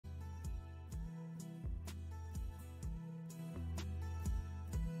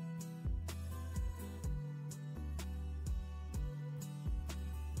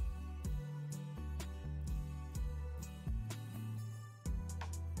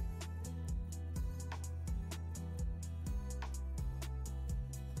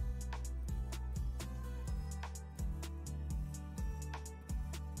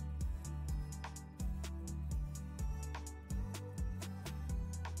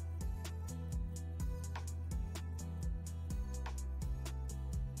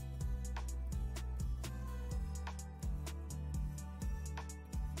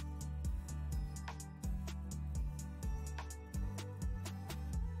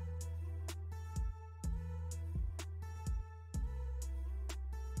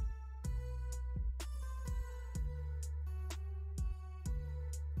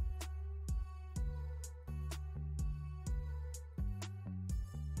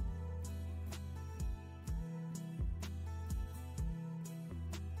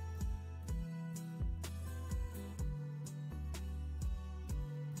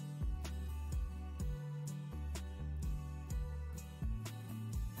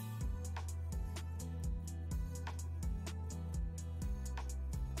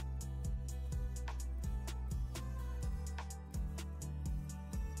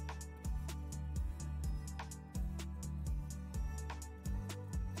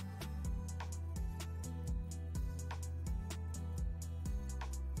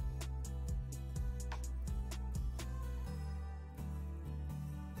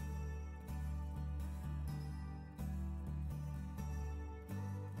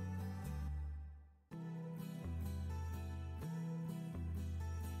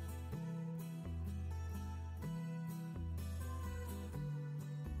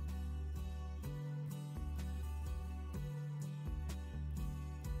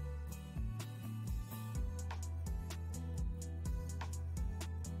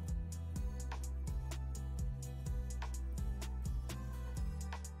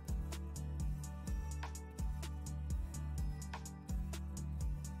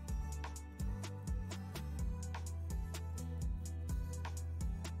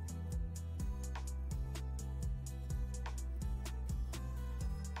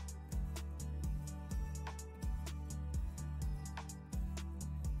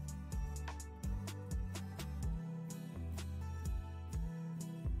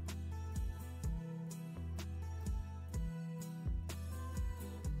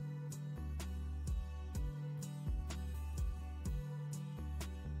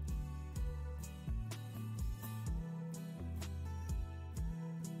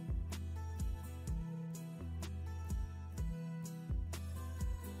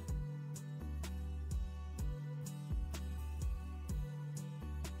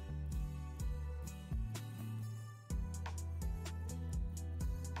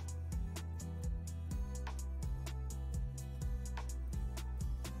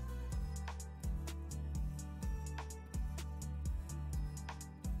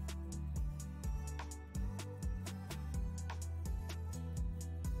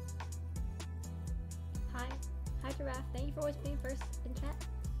Giraffe. Thank you for always being first in chat.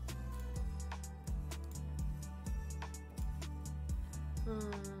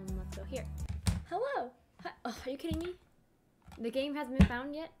 Let's go here. Hello! Hi. Oh, are you kidding me? The game hasn't been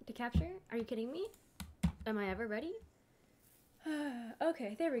found yet to capture? Are you kidding me? Am I ever ready?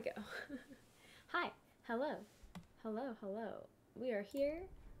 Okay, there we go. Hi. Hello. Hello, hello. We are here.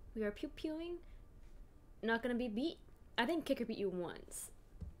 We are pew-pewing. Not gonna be beat. I think Kicker beat you once.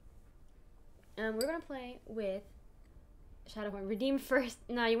 We're gonna play with Shadowhorn. Redeem first.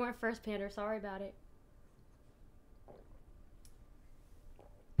 No, you weren't first, Panda. Sorry about it.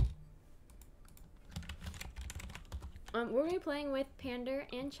 We're gonna be playing with Panda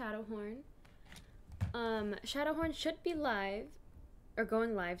and Shadowhorn. Shadowhorn should be live, or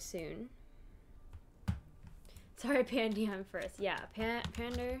going live soon. Sorry, Pandy, I'm first. Yeah,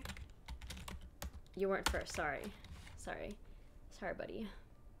 Panda, you weren't first. Sorry, sorry, buddy.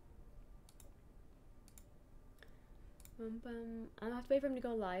 I'll have to wait for him to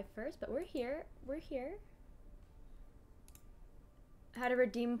go live first, but we're here. We're here. How to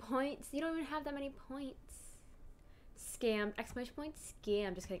redeem points? You don't even have that many points. Scammed! Exclamation point!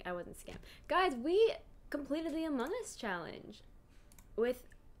 Scam! Just kidding. I wasn't scammed. Guys, we completed the Among Us challenge with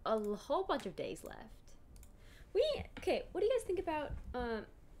a whole bunch of days left. Okay. What do you guys think about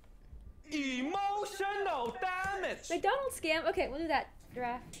emotional damage? McDonald's scam? Okay, we'll do that.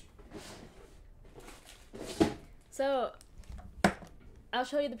 Draft. So I'll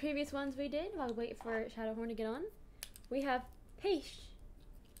show you the previous ones we did while we wait for Shadowhorn to get on. We have Peish.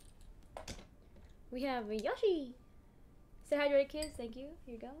 We have Yoshi. Say hi to your kids. Thank you.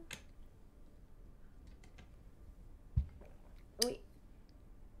 Here you go.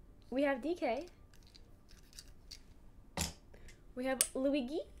 We have DK. We have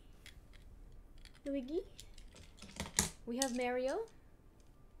Luigi. We have Mario.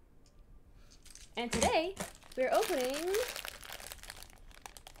 And today we're opening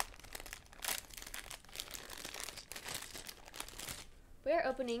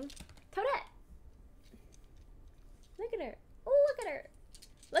Toadette. Look at her. Oh, look at her.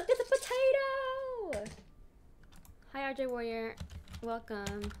 Look at the potato. Hi, RJ Warrior.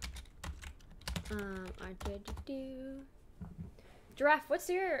 Welcome. RJ. Giraffe, what's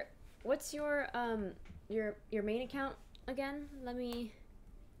your main account again? Let me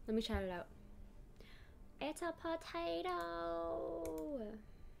shout it out. It's a potato.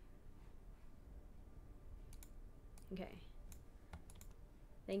 Okay.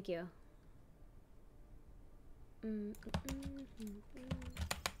 Thank you.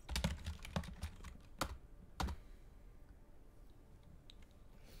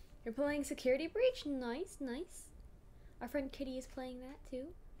 You're playing Security Breach? Nice, nice. Our friend Kitty is playing that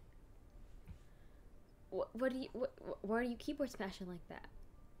too. Why are you keyboard smashing like that?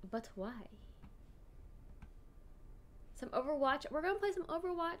 But why? Some Overwatch. We're gonna play some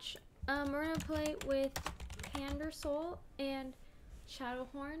Overwatch. We're gonna play with Pander Soul and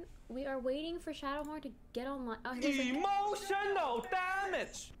Shadowhorn. We are waiting for Shadowhorn to get online. Oh, emotional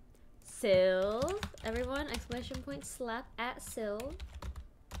damage. Syl. Everyone, exclamation point slap at Syl.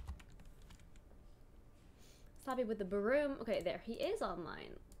 Stop it with the broom. Okay, there. He is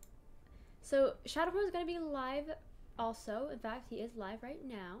online. So, Shadowhorn is going to be live also. In fact, he is live right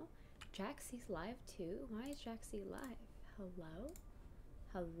now. Jaxie's live too. Why is Jaxie live? Hello?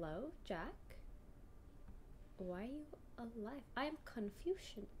 Hello, Jack? Why are you alive? I am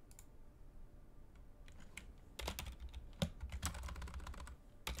Confucian.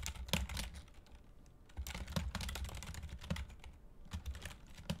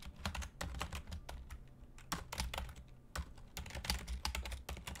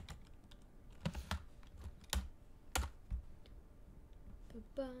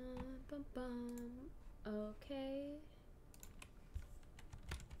 Okay.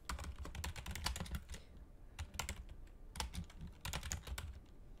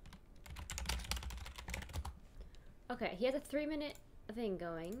 Okay, he has a 3-minute thing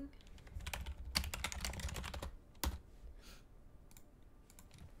going.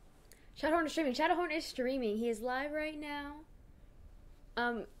 Shadowhorn is streaming. Shadowhorn is streaming. He is live right now.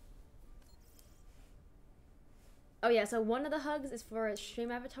 Oh yeah, so one of the hugs is for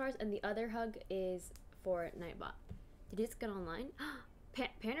stream avatars and the other hug is for Nightbot. Did he just get online?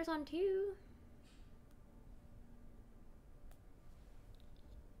 Pander's on too.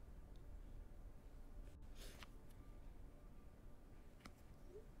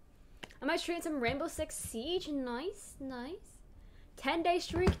 I might stream some Rainbow Six Siege. Nice, nice. 10-day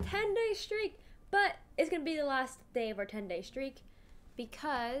streak, 10-day streak. But it's gonna be the last day of our 10-day streak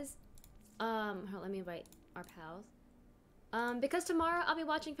because hold on, let me invite our pals. Because tomorrow I'll be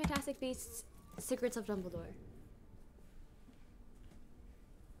watching Fantastic Beasts: Secrets of Dumbledore.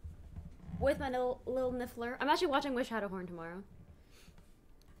 with my little niffler. I'm actually watching Wish Shadowhorn tomorrow.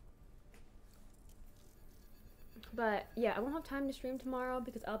 But yeah, I won't have time to stream tomorrow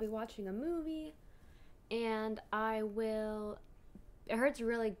because I'll be watching a movie, and I will. I heard it's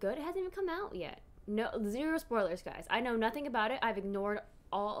really good. It hasn't even come out yet. No, zero spoilers, guys. I know nothing about it. I've ignored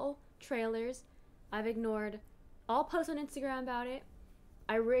all trailers. I've ignored all posts on Instagram about it.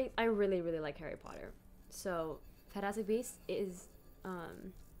 I really like Harry Potter. So Fantastic Beasts is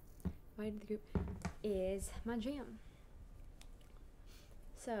the group is my jam.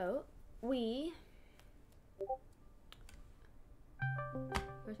 So we.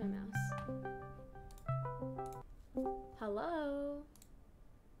 Where's my mouse? Hello.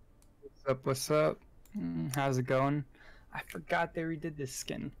 What's up? What's up? How's it going? I forgot they redid this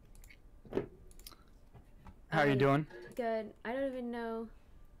skin. How are you doing? Good. I don't even know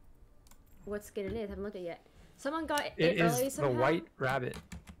what skin it is. I haven't looked at it yet. Someone got it It early is the somehow. White Rabbit.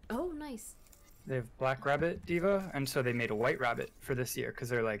 Oh, nice. They have Black Rabbit Diva, and so they made a White Rabbit for this year because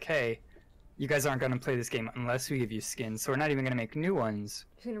they're like, hey, you guys aren't going to play this game unless we give you skins, so we're not even going to make new ones.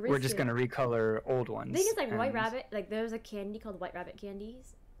 We're just going to recolor old ones. I think it's like White Rabbit. Like there's a candy called White Rabbit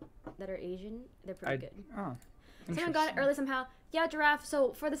candies that are Asian. They're pretty good. Oh, someone got it early somehow. Yeah, Giraffe.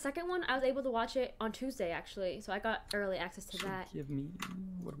 So for the second one, I was able to watch it on Tuesday actually. So I got early access to that. Give me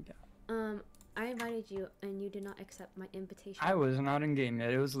what do we got? I invited you and you did not accept my invitation. I was not in game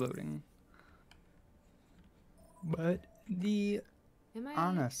yet. It was loading. But the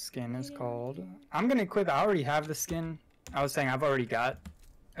Anna skin is called. I'm gonna equip. I already have the skin. I was saying I've already got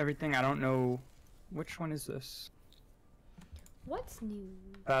everything. I don't know which one is this. What's new?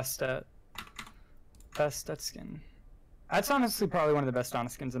 Bastet skin. That's honestly probably one of the best Anna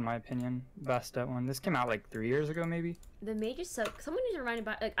skins in my opinion. Bastet one. This came out like 3 years ago maybe. The mage is so. Someone needs to remind me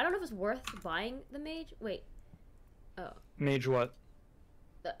about. Like I don't know if it's worth buying the mage. Wait. Oh. Mage what?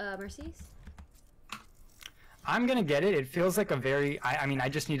 The Mercies. I'm gonna get it. It feels like a very. I mean, I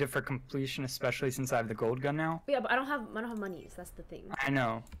just need it for completion, especially since I have the gold gun now. Yeah, but I don't have monies. That's the thing. I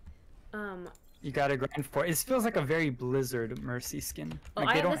know. You gotta grind for it. It feels like a very Blizzard Mercy skin. Oh,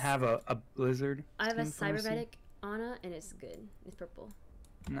 Like they don't have a Blizzard. I have a skin for Mercy. Cybernetic Anna, and it's good. It's purple.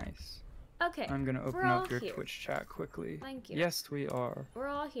 Nice. Okay. I'm gonna open up your Twitch chat quickly. Thank you. Yes, we are. We're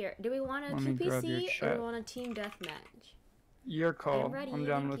all here. Do we want a Let me grab your QPC or chat. do we want a team deathmatch? Your call. Ready, I'm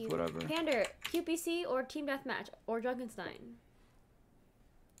down with you. whatever. Pander, QPC or team deathmatch or Drunkenstein?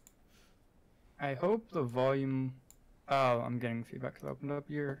 I hope the volume. Oh, I'm getting feedback. I opened up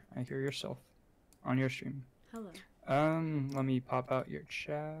your. I hear yourself on your stream. Hello. Let me pop out your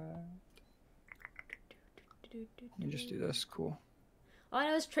chat. Let me just do this. Cool. All I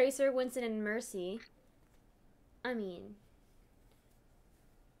know is Tracer, Winston, and Mercy. I mean,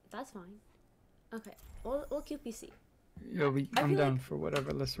 that's fine. Okay, we'll QPC. Yo, I'm down for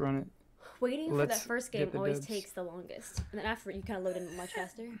whatever. Let's run it. Waiting for that first game always dubs. takes the longest, and then after you kind of load in much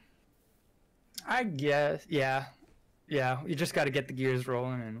faster. I guess, yeah. You just got to get the gears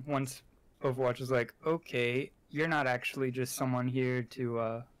rolling, and once Overwatch is like, okay, you're not actually just someone here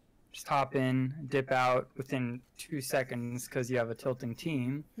to just hop in, dip out within 2 seconds because you have a tilting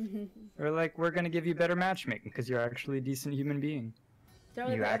team. Or like, we're gonna give you better matchmaking because you're actually a decent human being.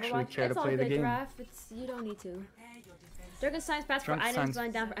 You actually care to play the game. You don't need to. Drunkenstein's pass for items,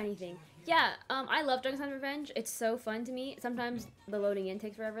 going down for anything. Yeah, I love Drunkenstein's Revenge. It's so fun to me. Sometimes the loading in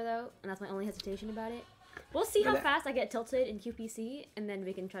takes forever though, and that's my only hesitation about it. We'll see how fast I get tilted in QPC, and then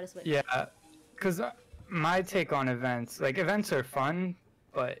we can try to switch. Yeah, because my take on events, like events are fun,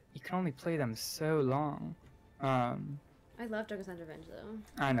 but you can only play them so long. I love Drunkenstein's Revenge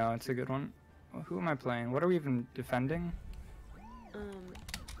though. I know, it's a good one. Well, who am I playing? What are we even defending?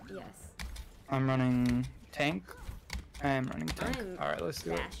 Yes. I'm running tank. I am running tank. Alright, let's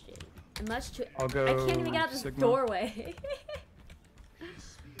do it. Much too. I'll go. I can't even get out this Sigma. doorway.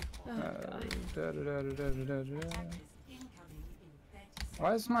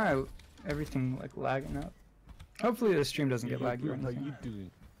 Why is my everything like lagging up? Hopefully the stream doesn't get laggy or anything. How you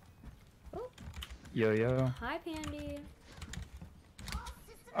doing? Yo. Hi, Pandy.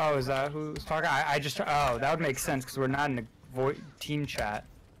 Oh, is that who's talking? I just. Oh, that would make sense because we're not in a team chat.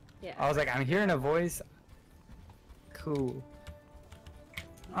 Yeah. I was like, I'm hearing a voice. Cool.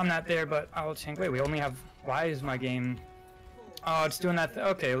 I'm not there, but I'll tank. Wait, we only have. Why is my game? Oh, it's doing that.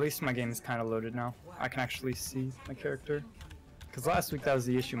 Okay, at least my game is kind of loaded now. I can actually see my character. Because last week that was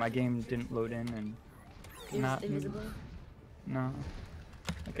the issue. My game didn't load in and. Not invisible. No.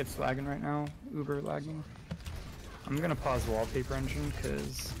 Like it's lagging right now. Uber lagging. I'm gonna pause wallpaper engine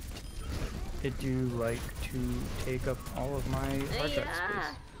because it do like to take up all of my hard drive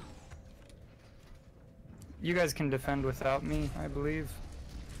space. You guys can defend without me, I believe.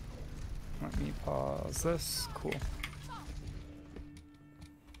 Let me pause this. Cool.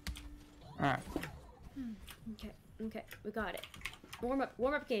 Alright. Okay, okay, we got it. Warm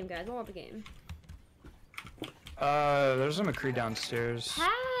up game, guys. Warm up game. There's a McCree downstairs.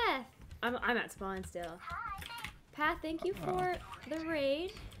 Path! I'm at spawn still. Path, thank you for the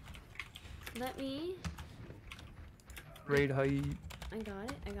raid. Let me. Raid height. I got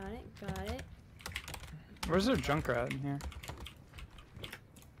it, I got it, got it. Where's their Junkrat in here? I'm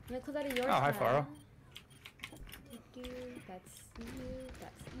gonna close out of yours. Oh, hi, Path. Faro. That's you, that's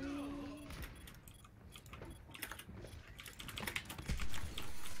me.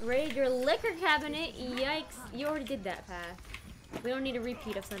 Raid your liquor cabinet. Yikes. You already did that, Path. We don't need a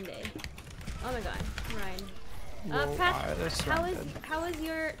repeat of Sunday. Oh my god. Ryan. Whoa, Path, how was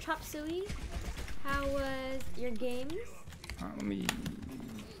your chop suey? How was your games? Let me...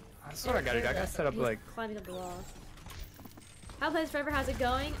 That's what I gotta do. I gotta set up, He's like... climbing up the walls. How plays forever? How's it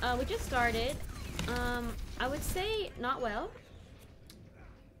going? We just started. I would say not well.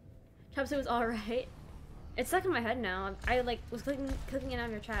 Chop suey was alright. It's stuck in my head now. I like was clicking it out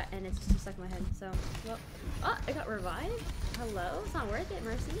of your chat and it's just stuck in my head. So, well, oh, I got revived. Hello, it's not worth it,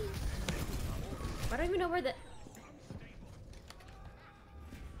 Mercy. I don't even know where the.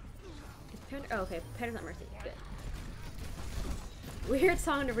 Is Panda? Oh, okay, Panda's not Mercy. Good. Weird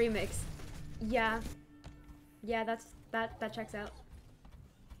song to remix. Yeah, yeah, that checks out.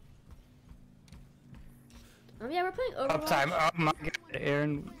 Yeah, we're playing Overwatch. Uptime. Oh my god,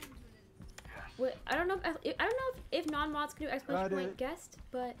 Aaron. Wait, I don't know if non-mods can do exclamation point guest,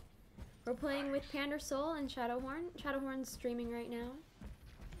 but we're playing with Pander Soul and Shadowhorn. Shadowhorn's streaming right now.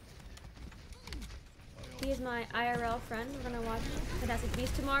 He is my IRL friend. We're gonna watch Fantastic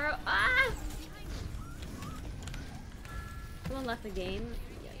Beasts tomorrow. Ah! Someone left the game.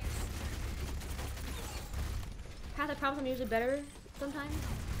 Yikes. Path, I promise I'm usually better sometimes.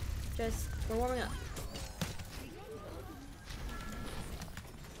 Just, we're warming up.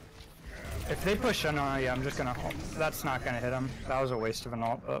 If they push in on, yeah, I'm just gonna hold. That's not gonna hit him. That was a waste of an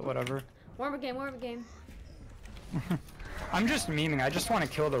ult, but whatever. Warm up game, warm up game. I'm just memeing. I just want to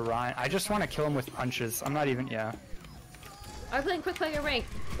kill the Ryan. I just want to kill him with punches. I'm not even, yeah. I'm playing quick play or rank.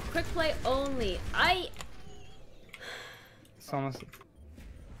 Quick play only. It's almost...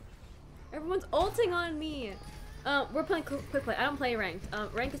 Everyone's ulting on me. We're playing quick play. I don't play ranked.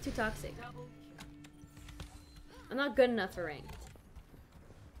 Rank is too toxic. I'm not good enough for ranked.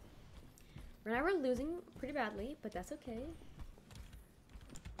 Right now we're losing pretty badly, but that's okay.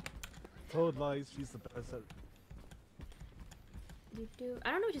 Told lies, she's the best at...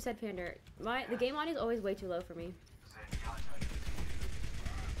 I don't know what you said, Pander. The game audio is always way too low for me.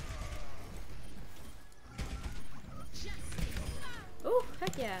 Oh,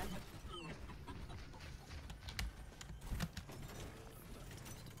 heck yeah.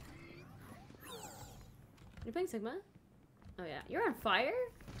 You're playing Sigma? Oh yeah. You're on fire?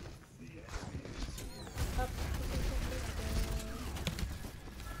 Oh.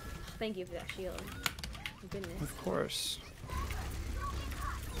 Thank you for that shield. Oh, goodness. Of course.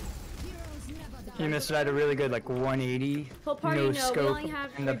 You missed it at a really good, like, 180. Full party, no no. scope We only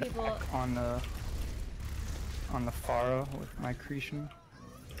have in 3 the people. back on the Faro with my Creation.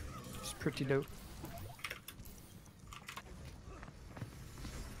 It's pretty dope.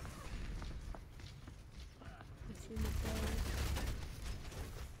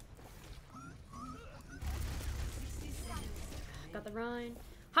 Got the Rhine.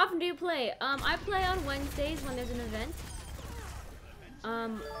 How often do you play? I play on Wednesdays when there's an event.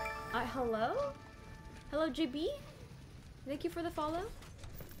 Hello? Hello, GB? Thank you for the follow.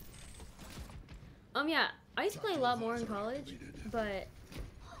 Yeah, I used to play a lot more in college, but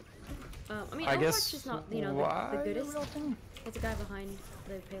I mean, I Overwatch guess is not, you know, the goodest. There's a guy behind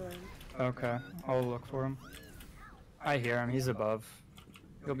the payload. Okay, I'll look for him. I hear him, he's above.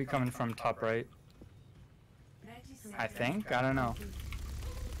 He'll be coming from top right. I think? I don't know.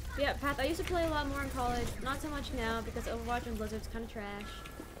 Yeah, Path, I used to play a lot more in college. Not so much now because Overwatch and Blizzard's kind of trash.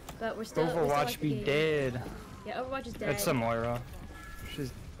 But we're still Overwatch like the be game. dead. Yeah, Overwatch is dead. It's a Moira.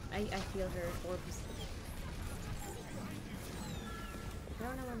 She's... I feel her orbs. I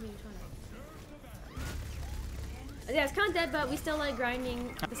don't know what I'm being trying. Yeah, it's kind of dead, but we still like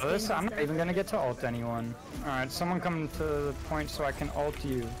grinding the skins and I'm not stuff. even gonna get to ult anyone. Alright, someone come to the point so I can ult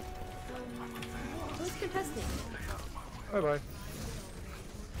you. Who's contesting? Bye bye.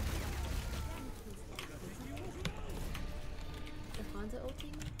 Hansa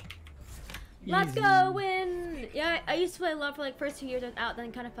ulting? Let's go win! Yeah, I used to play a lot for like first 2 years I was out,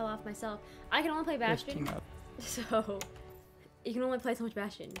 then kind of fell off myself. I can only play Bastion, so you can only play so much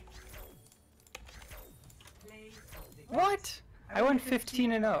Bastion. What? I went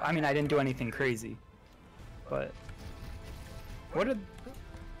 15 and 0. I mean, I didn't do anything crazy, but what did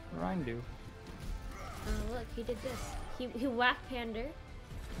Ryan do? Look, he did this. He whacked Pander,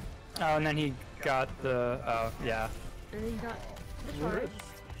 Oh, and then he got the yeah, and then he got the charge.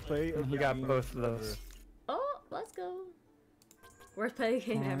 Play and he got both of those. Oh, let's go. Worst play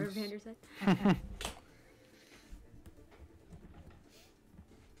game ever, Nice. Pander said.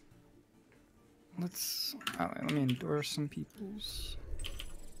 Let me endorse some people's.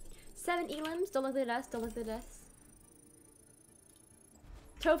 7 elims. Don't look at us. Don't look at us.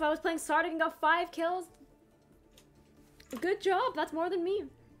 Toph, I was playing SAR and got 5 kills. Good job. That's more than me.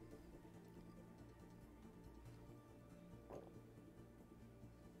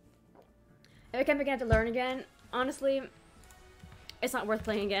 Every time I have to learn again, honestly, it's not worth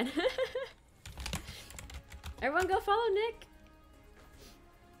playing again. Everyone go follow Nick.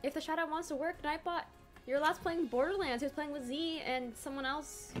 If the shoutout wants to work, Nightbot, you're last playing Borderlands. He was playing with Z and someone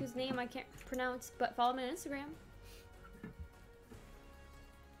else whose name I can't pronounce, but follow me on Instagram.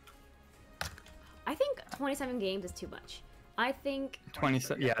 I think 27 games is too much. I think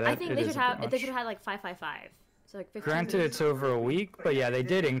 27. Yeah, that, I think it they is should a have bit they should much. have had like 555. So like 15 Granted, games. it's over a week, but yeah, they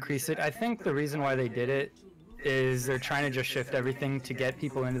did increase it. I think the reason why they did it is they're trying to just shift everything to get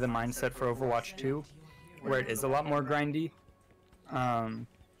people into the mindset for Overwatch 2, where it is a lot more grindy.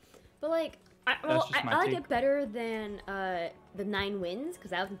 But like, I just my like take. it better than the 9 wins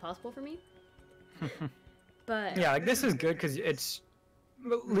because that was impossible for me. But Yeah, like this is good because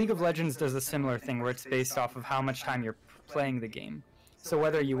League of Legends does a similar thing where it's based off of how much time you're playing the game. So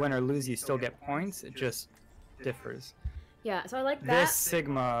whether you win or lose, you still get points. It just differs. yeah, so I like that. This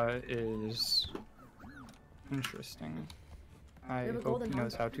Sigma is interesting. I have a hope golden he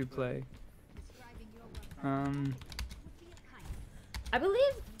knows how to play. I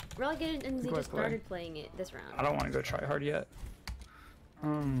believe Relegated and Z Go just ahead, play. started playing it this round. I don't want to go try hard yet. We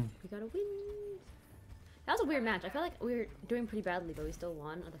gotta win. That was a weird match. I feel like we were doing pretty badly, but we still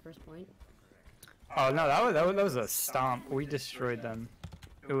won at the first point. Oh no, that was a stomp. We destroyed them.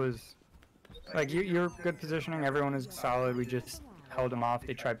 It was like you're good positioning. Everyone is solid. We just held them off.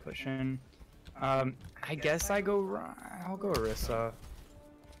 They tried pushing. I guess I'll go Orisa.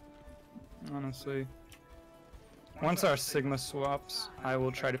 Honestly, once our Sigma swaps, I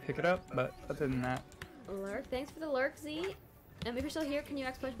will try to pick it up. But other than that, Lurk, thanks for the lurk, Z. And if you're still here, can you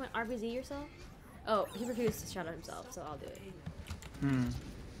exclamation point RBZ yourself? Oh, he refused to shout out himself, so I'll do it.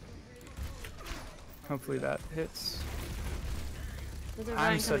 hopefully that hits. There's a I'm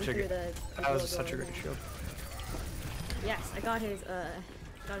Ryan such coming a through good. the That was goal such a door. great shield. Yes, I got his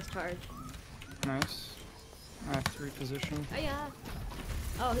charge. Nice. I have to reposition. Oh yeah.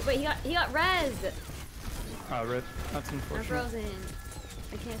 Oh wait, he got rezzed. Oh, rip. That's I'm unfortunate. frozen.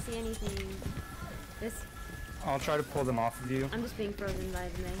 I can't see anything. This I'll try to pull them off of you. I'm just being frozen by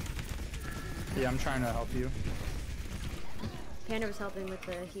the May. Yeah, I'm trying to help you. Panda was helping with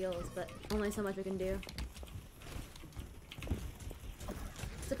the heals, but only so much we can do.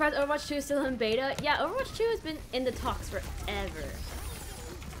 Surprised Overwatch 2 is still in beta. Yeah, Overwatch 2 has been in the talks forever.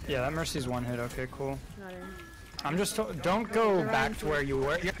 Yeah, that Mercy's one hit. Okay, cool. Got her. I'm just don't go The back Ryan to where you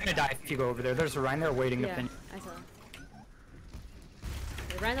were. You're gonna die if you go over there. There's a Ryan there waiting to Yeah, pin. I saw.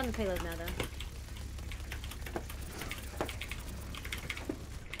 Okay, Ryan's on the payload now, though.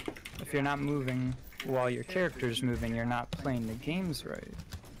 If you're not moving while your character's moving, you're not playing the games right.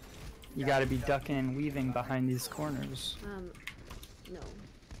 You gotta be ducking and weaving behind these corners. No.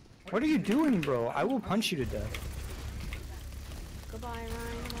 What are you doing, bro? I will punch you to death. Goodbye,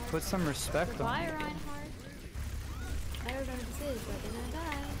 Reinhardt. Put some respect Goodbye, on it. Reinhardt. I don't know what this is, but then I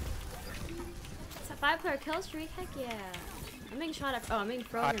die. It's a 5-player kill streak? Heck yeah. I'm being shot at. Oh, I'm being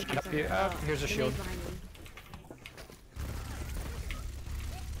frozen. can for help some you. reason. Up, Oh, here's a the shield. maid's behind me.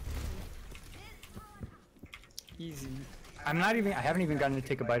 Easy. I haven't even gotten to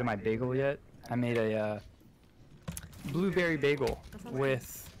take a bite of my bagel yet. I made a blueberry bagel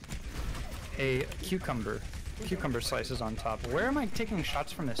with a cucumber slices on top. Where am I taking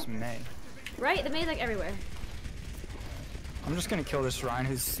shots from this May? Right? The maid's like everywhere. I'm just gonna kill this Ryan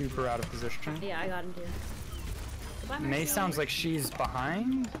who's super out of position. Yeah, I got him too. Goodbye, May Marcel. sounds like she's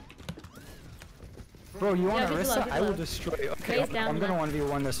behind. Bro, you want Yeah, she's low, Orisa? she's I will low. destroy you. Okay, May's down I'm gonna left.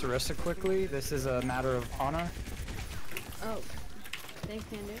 1v1 this Orisa quickly. This is a matter of honor. Oh. Thanks,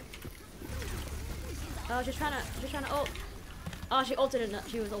 Panda. Oh, she's trying to ult. Oh, she ulted enough.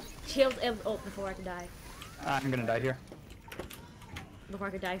 She was ult before I could die. I'm gonna die here. Before I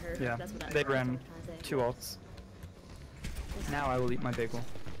could die her. Yeah, That's what they that's what ran I'm trying to say. 2 ults. Now I will eat my bagel.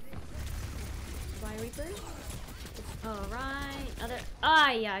 Goodbye, Reaper. Oh,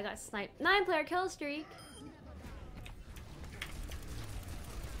 right. Yeah, I got sniped. 9-player kill streak.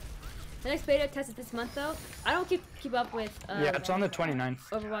 The next beta test is this month though. I don't keep up with Yeah, it's on the 29th.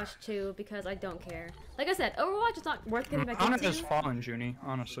 Overwatch 2 because I don't care. Like I said, Overwatch is not worth getting back Honor into. has fallen, Junie,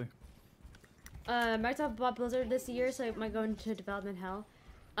 honestly. Microsoft bought Blizzard this year, so it might go into development hell.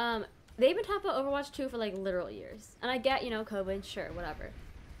 They've been talking about Overwatch 2 for like literal years. And I get, you know, COVID, sure, whatever.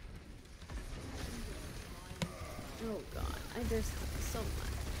 Oh god, there's so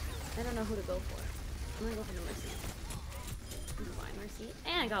much. I don't know who to go for. I'm gonna go for the Mercy. Why Mercy?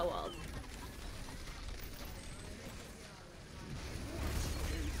 And I got walled.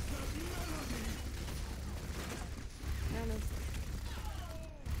 I don't know.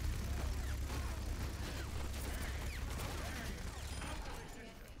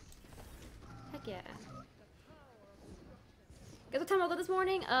 Heck yeah. Guess what time I woke up this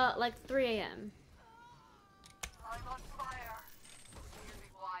morning? Like 3 a.m. I'm on fire. You'd be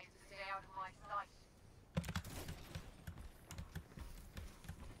wise to stay out of my sight.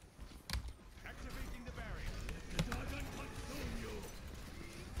 Activating the barrier.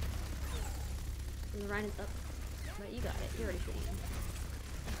 Ryan is up. But you got it. You're already shooting.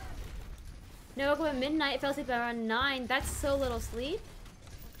 No, I woke up at midnight, fell asleep around 9. That's so little sleep.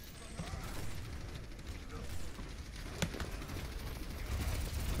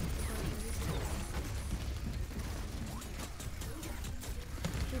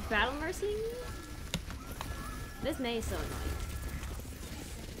 Should we battle Mercy? This May is so annoying.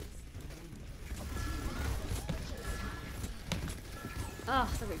 Oh,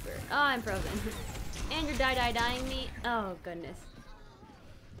 the Reaper. Oh, I'm frozen. And you're dying me. Oh, goodness.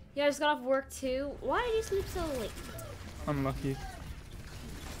 Yeah, I just got off work too. Why did you sleep so late? Unlucky.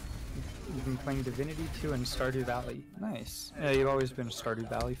 You've been playing Divinity 2 and Stardew Valley. Nice. Yeah, you've always been a Stardew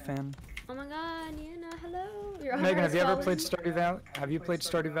Valley fan. Oh my god, Yana, hello. Your Megan, heart have you is ever falling. played Stardew Valley? Have you played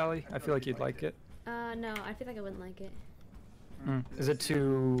Stardew Valley? I feel like you'd like it. No, I feel like I wouldn't like it. Is it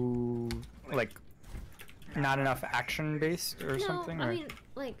too, like, not enough action-based or something? No, Or? I mean,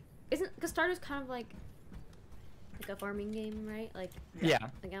 like, isn't, because Stardew's kind of like a farming game, right? Like, Yeah.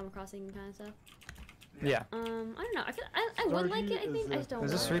 like Animal Crossing kind of stuff. Yeah. I don't know. I feel I would like it. I think I just don't.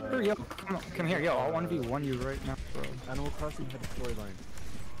 Is this want it. Reaper? Yo, come here. Yo, I'll 1v1 you right now, bro. Animal Crossing had a storyline.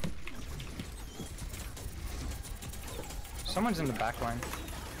 Someone's in the back line.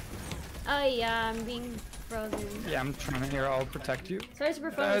 Oh yeah, I'm being frozen. Yeah, I'm trying to here. I'll protect you. Sorry,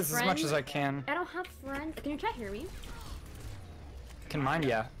 super phone with As much friends. as I can. I don't have friends. Can your chat hear me? Can mine?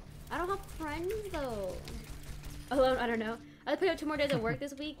 Yeah. I don't have friends though. Alone, I don't know. I put up 2 more days at work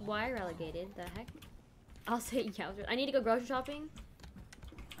this week. Why relegated? The heck? I'll say yeah. I need to go grocery shopping.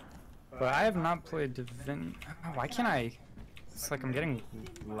 But I have not played Divin. Oh, why can't I? It's like I'm getting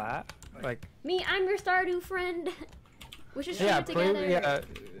like. Me, I'm your Stardew friend. We should stream Yeah, it play. together.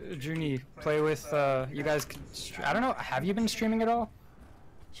 Yeah, Junie, play with. You guys. I don't know. Have you been streaming at all?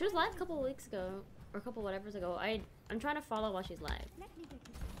 She was live a couple of weeks ago, or a couple whatevers ago. I'm trying to follow while she's live.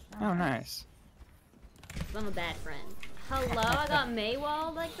 Oh, nice. 'Cause I'm a bad friend. Hello, I got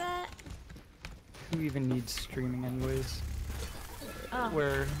Maywalled like that. Who even needs streaming anyways? Oh,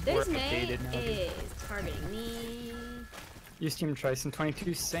 We're this May updated now. is targeting me. You streamed twice in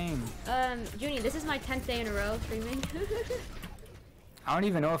 22. Same. Junie, this is my 10th day in a row streaming. I don't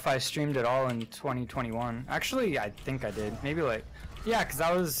even know if I streamed at all in 2021. Actually, I think I did. Maybe like, yeah, cause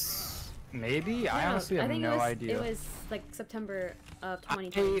that was maybe. I honestly have think no idea. It was like September of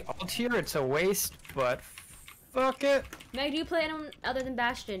 2020. Hey, Altier, it's a waste, but fuck it. Meg, do you play anyone other than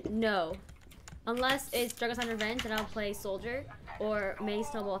Bastion? No. Unless it's Dragon Sign Revenge, then I'll play Soldier, or May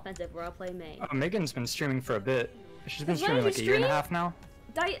Snowball Offensive, where I'll play May. Oh, Megan's been streaming for a bit. She's been When streaming did like a you year and a stream? half now.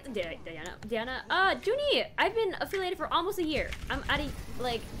 Diana. Junie, I've been affiliated for almost a year. I'm at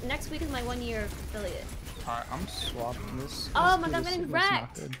like, next week is my 1 year affiliate. Alright, I'm swapping this. Oh Let's my do god, I'm this. getting It's not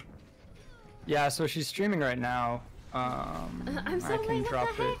wrecked. good. Yeah, so she's streaming right now. I'm so I can late, what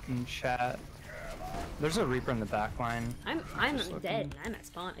drop the it in chat. There's a Reaper in the back line. I'm Just looking. dead, and I'm at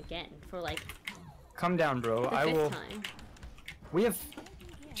spawn again for like Come down, bro. the I 5th will. time. We have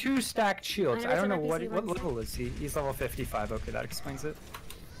 2 stacked shields. I I never don't know said my what PC level is he. He's level 55. Okay, that explains it.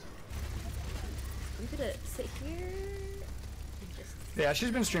 I'm gonna sit here and just Yeah,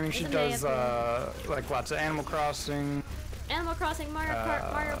 she's been streaming. She There's a does like lots of Animal Crossing. Animal Crossing, Mario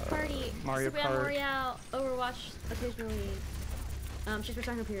Kart, Mario Party, Mario Super Kart. Royale, Overwatch occasionally. She's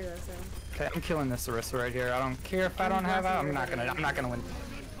returning up here though, so. Okay, I'm killing this Orisa right here. I don't care if I don't have it. I'm not gonna win.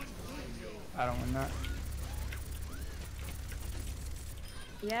 I don't win that.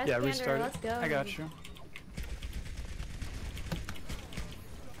 Yeah, Yeah, Skander, restart it. let's go. I got you.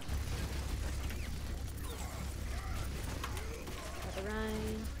 Got the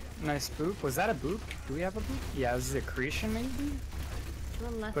Rhine. Nice boop. Was that a boop? Do we have a boop? Yeah, this is a creation maybe?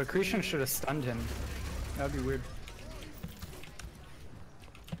 One left. But Cretan should have stunned him. That'd be weird.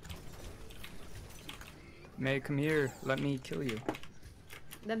 May, come here. Let me kill you.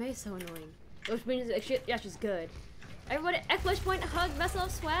 That May's so annoying. Which means yeah, she's good. Everybody, exclamation point, hug, vessel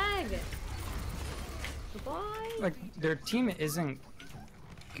of swag. Goodbye. Like, their team isn't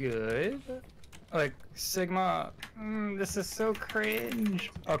good. Like, Sigma, this is so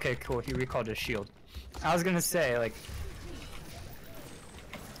cringe. Okay, cool. He recalled his shield. I was gonna say, like,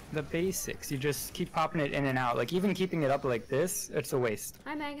 the basics. You just keep popping it in and out. Like, even keeping it up like this, it's a waste.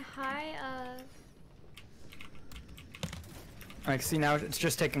 Hi, Meg. Hi, Like, see, now it's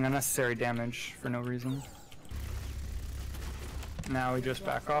just taking unnecessary damage for no reason. Now we just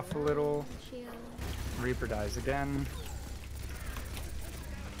back off a little. Shield. Reaper dies again.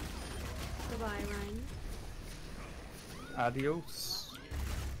 Goodbye, Ryan. Adios.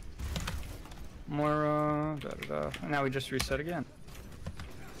 More, And now we just reset again.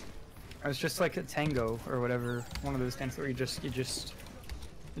 It's just like a tango or whatever. One of those things where you just,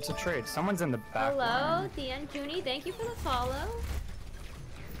 it's a trade. Someone's in the back. Hello, line. Thien Cooney. Thank you for the follow.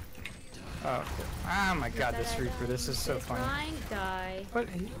 Oh, cool. Oh my god, this Reaper. This is so funny. Ryan, die. But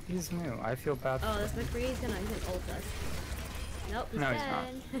he's new. I feel bad Oh, for this him. McCree's gonna ult us. Nope, he's No, he's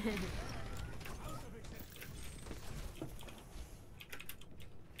dead.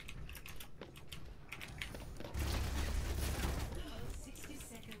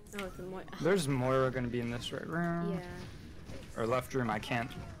 Oh, it's a more. There's Moira gonna be in this right room. Yeah. Or left room, I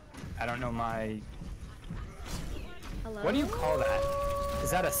don't know my... Hello? What do you call that?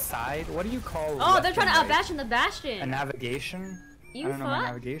 Is that a side? What do you call Oh, left they're trying to and right? outbastion the Bastion. A navigation? You I don't know my thought?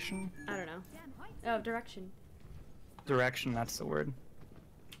 navigation. I don't know. Oh, direction. Direction, that's the word.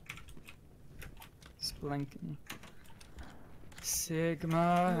 Splinking.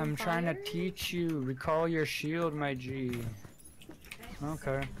 Sigma, I'm trying to Fire? teach you. Recall your shield, my G.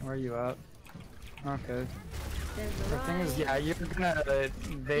 Okay, where are you at? Okay. There's the The thing is, yeah, you're gonna.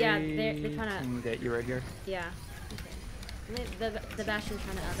 They Yeah, they're tryna- can get you right here. Yeah. Okay. The Bastion's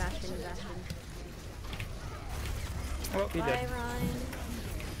trying to outbastion the Bastion. Well, he Bye, did. Ryan.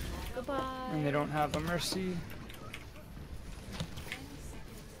 Goodbye. And they don't have a mercy.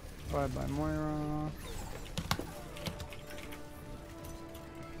 Bye bye, Moira.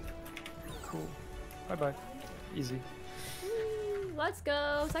 Cool. Bye bye. Easy. Woo, let's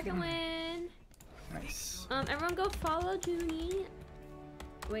go. Second win. Nice. Everyone go follow Junie.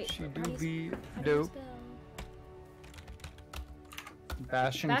 Wait, She how do do you- be how do you dope. spell?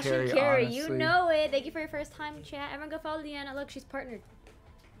 Bastion Bastion carry, Carry, honestly. you know it. Thank you for your first time, chat. Everyone go follow Deanna. Look, she's partnered.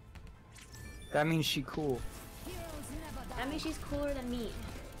 That means she cool. That means she's cooler than me.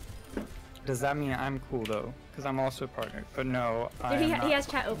 Does that mean I'm cool though? Because I'm also partnered. But no, I Dude, am he not. has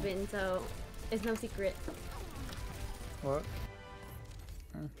chat open, so it's no secret. What?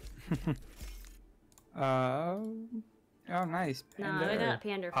 Oh, nice. No, they're Pander. gonna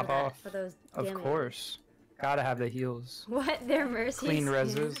pander for Pop that, off. for those Of damage. course. Gotta have the heals. What? Their mercies? Clean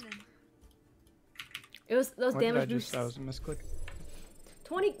reses. It was those What did I damage just? boosts. That was a misclick.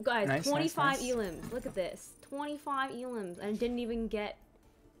 20 guys, Nice, 25 nice, nice. elims. Look at this. 25 elims and didn't even get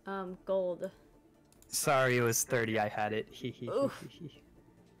gold. Sorry, it was 30. I had it. Hee hee hee Oof. hee hee.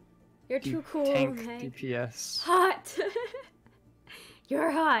 You're too cool, Tank Meg. DPS. Hot.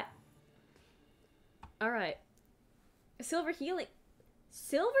 You're hot. All right. Silver healing.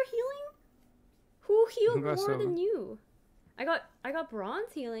 Silver healing? Who healed Who got more silver? than you? I got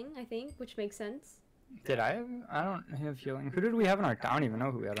bronze healing, I think, which makes sense. Did I have? I don't have healing. Who did we have on our? I don't even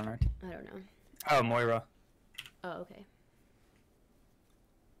know who we had on our team. I don't know. Oh, Moira. Oh, okay.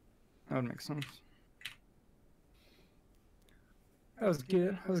 That would make sense. That was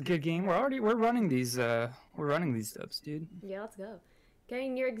good. That was a good game. We're running these dubs, dude. Yeah, let's go.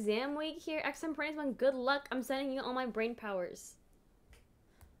 Getting your exam week here. XM Brains one. Good luck. I'm sending you all my brain powers.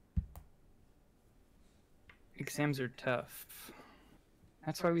 Exams are tough.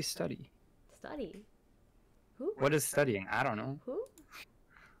 That's why we study. Study. Who? What is studying? I don't know. Who?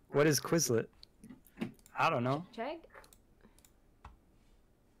 What is Quizlet? I don't know. Check.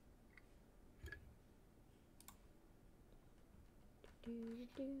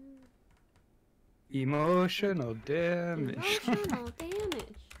 Emotional damage. Emotional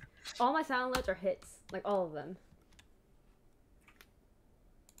damage. All my sound alerts are hits. Like all of them.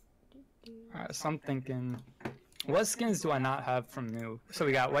 So I'm thinking, what skins do I not have from new? So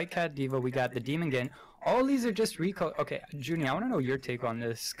we got White Cat Diva, we got the Demon Gin. All these are just recolor. Okay, Junie, I want to know your take on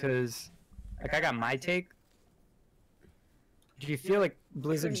this, cause like I got my take. Do you feel like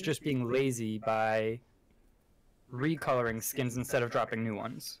Blizzard's just being lazy by recoloring skins instead of dropping new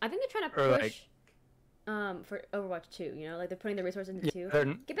ones? I think they're trying Or, to push. like, For Overwatch 2, you know, like they're putting the resources into 2. they're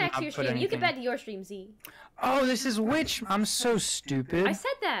Get back to not your put stream. You get anything- back to your stream, Z. Oh, this is Witch. I'm so stupid. I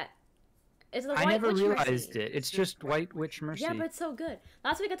said that. It's the I White never Witch realized Mercy. it. It's just White Witch Mercy. Yeah, but it's so good.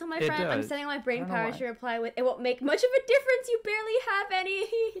 Last week I told my It friend I'm does. sending my I brain don't know power. why. She replied with, "It won't make much of a difference. You barely have any."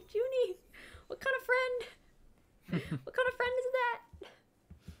 Junie, what kind of friend? What kind of friend is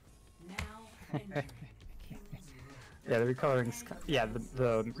that? Yeah, the recoloring. Yeah,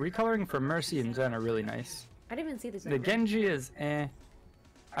 the recoloring for Mercy and Zen are really nice. I didn't even see this. The Genji is eh.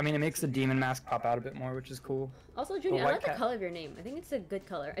 I mean, it makes the demon mask pop out a bit more, which is cool. Also, Junie, I White like the Cat. color of your name. I think it's a good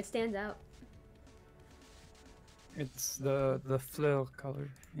color. It stands out. It's the fleur color,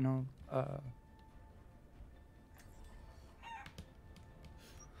 you know.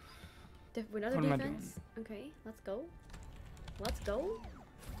 Another What am I defense. Okay, let's go. Let's go.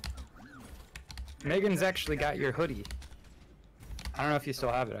 Megan's actually got your hoodie. I don't know if you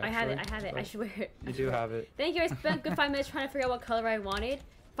still have it. Actually, I have it. I have it. I but should wear it. You do have it. Thank you. I spent a good 5 minutes trying to figure out what color I wanted.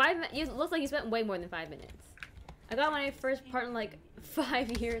 It looks like you spent way more than 5 minutes. I got my first partner like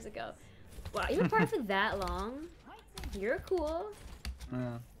 5 years ago. Wow, you've been partnered for that long? You're cool.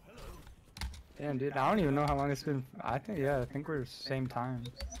 Yeah. Damn, dude. I don't even know how long it's been. I think we're same time.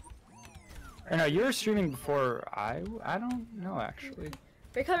 Or no, you were streaming before I don't know actually.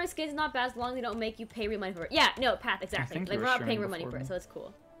 Recovering skins is not bad as long as they don't make you pay real money for it. Yeah, no, Path, exactly. think Like, you we're were not paying streaming real money before for it, me. so it's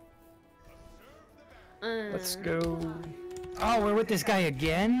cool. Let's go. Oh, we're with this guy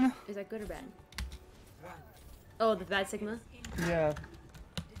again? Is that good or bad? Oh, the bad Sigma? Yeah.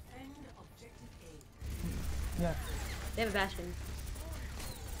 Yeah. They have a Bastion.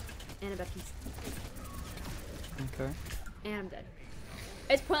 And a Baptiste. Okay. And I'm dead.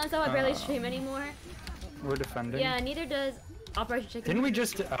 It's pointless though, I barely stream anymore. We're defending. Yeah, neither does Operation Chicken. Didn't we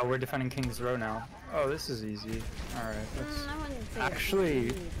just? Oh, we're defending King's Row now. Oh, this is easy. All right. Let's. I wouldn't say Actually-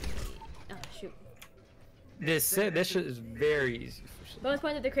 it's easy. Oh, shoot. This shit is very easy. Bonus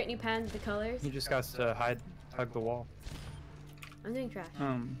points if they create new patterns with the colors. He just got to hug the wall. I'm doing trash.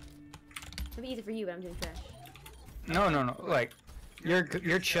 It'd be easy for you, but I'm doing trash. No. Like, you're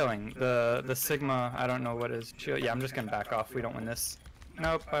chilling. The Sigma. I don't know what is chill. Yeah, I'm just gonna back off. We don't win this.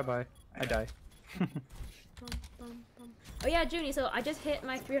 Nope. Bye. I die. Bum, bum, bum. Oh yeah, Junie, so I just hit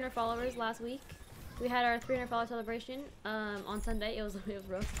my 300 followers last week. We had our 300 follower celebration on Sunday. It was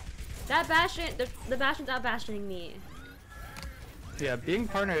rough. That Bastion, the Bastion's out Bastioning me. Yeah, being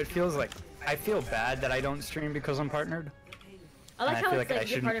partnered, it feels like I feel bad that I don't stream because I'm partnered. I like And I how feel it's like I like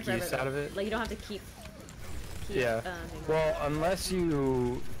you're shouldn't partnered forever. use out of though. it. Like you don't have to keep Yeah. things. Well, unless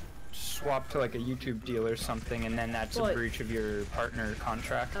you swap to like a YouTube deal or something, and then that's Well, a breach of your partner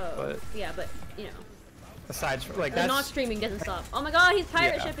contract. Oh, But yeah, but you know, aside from like the not that's streaming doesn't stop. Oh my God, he's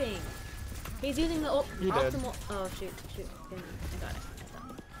pirate Yeah. shipping. He's using the He did. optimal. Oh shoot. I got it. I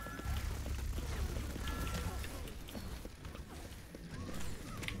stopped.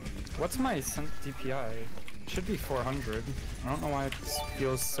 what's my DPI? It should be 400. I don't know why it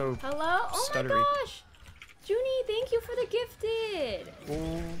feels so Hello? Oh stuttery. my gosh! Junie, thank you for the gifted!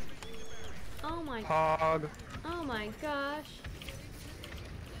 Ooh, Oh my Pog. Oh my gosh.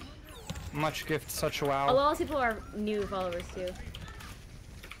 Much gift, such a A wow. lot of people are new followers too.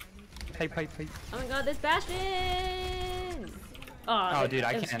 Pipe. Oh my God, this Bastion! Oh, dude,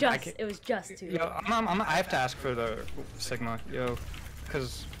 I it was can't- Just, I can't- It was just too. Yo, I have to ask for the Sigma, yo,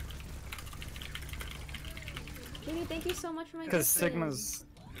 because Junie, thank you so much for my because gifted. Sigma's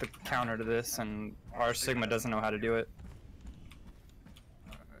the counter to this, and our Sigma doesn't know how to do it.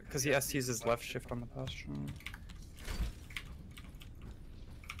 Because he has to use his left shift on the Bastion.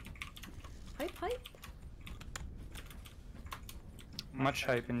 Hype. Much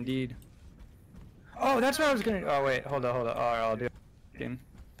hype indeed. Oh, that's what I was gonna. Oh wait, hold on. Alright, I'll do it. Game.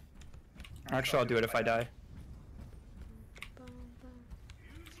 Actually, I'll do it if I die.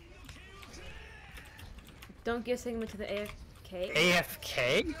 Don't give Sigma to the AFK.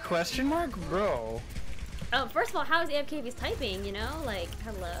 AFK? Question mark, bro. Oh, first of all, how is AFK if he's typing, you know? Like,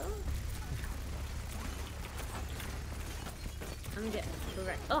 hello? I'm gonna get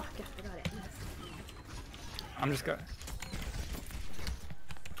correct. Oh, God, I got it. I'm just gonna.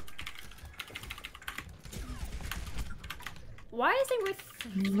 Why is it worth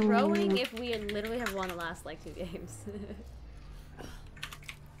throwing if we literally have won the last, like, 2 games?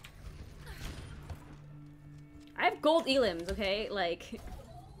 I have gold elims, okay? Like,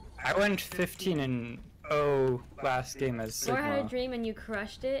 I went 15-0 last game as Laura had a Sigma, dream and you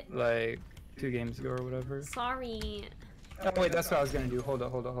crushed it. like 2 games ago or whatever. Sorry. Oh wait, that's what I was gonna do. Hold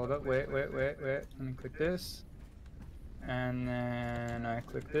up. Wait. Let me click this. And then I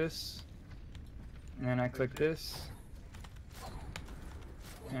click this. And then I click this.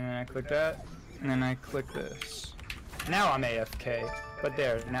 And then I click that. and then I click this. Now I'm AFK, but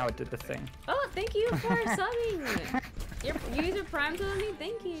there, now it did the thing. Oh, thank you for subbing. Your user prime to me.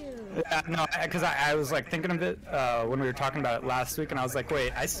 Thank you. Yeah, no, because I was like thinking of it when we were talking about it last week, and I was like,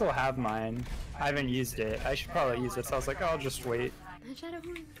 wait, I still have mine. I haven't used it. I should probably use it. So I was like, oh, I'll just wait.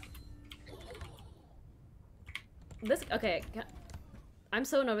 This okay. I'm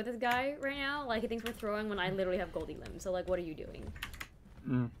so annoyed with this guy right now. Like he thinks we're throwing when I literally have Goldie limbs. So like, what are you doing?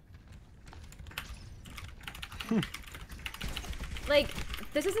 Like,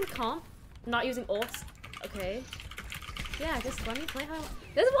 this isn't comp. Not using ults. Okay. Yeah, just let me play how.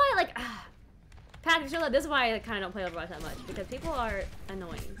 This is why like. Pat, this is why I kind of don't play Overwatch that much because people are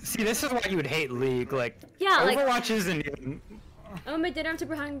annoying. See, this is why you would hate League. Like, yeah, Overwatch isn't even. Oh my dinner, I'm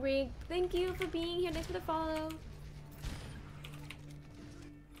super hungry. Thank you for being here. Thanks for the follow.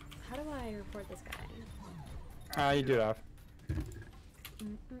 How do I report this guy? You do have.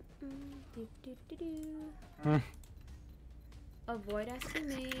 Avoid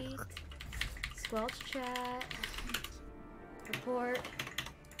estimate. Squelch chat. Report.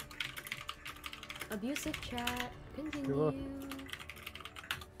 Abusive chat. Continue.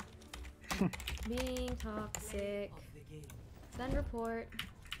 Being toxic. Send report.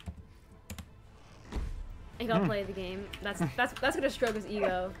 I gotta play the game. That's gonna stroke his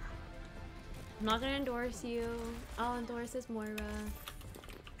ego. I'm not gonna endorse you. I'll endorse this Moira.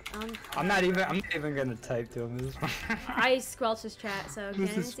 I'm not even gonna type to him. This I squelched his chat, so This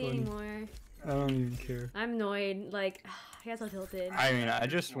can't is see funny. anymore. I don't even care. I'm annoyed. Like, I got so tilted. I mean, I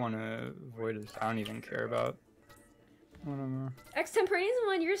just want to avoid this. I don't even care about whatever. Extemporaneous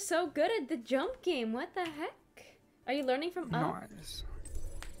one, you're so good at the jump game. What the heck? Are you learning from Nice.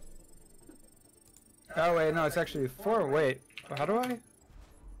 Oh wait, no, it's actually 4. Wait, how do I?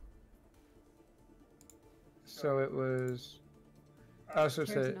 So it was. Oh, so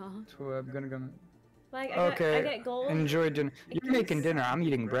it's a. I'm gonna go. Like, Okay. I get gold. Enjoy dinner. You're making dinner. I'm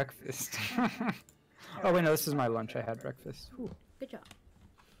eating breakfast. Oh wait, no, this is my lunch. I had breakfast. Whew. Good job.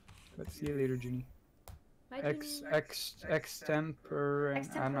 Let's see you later, Ginny. Bye,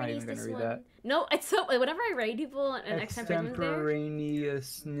 Extempore. I'm not even gonna read that. No, it's so. Whenever I raid people and extemporaneous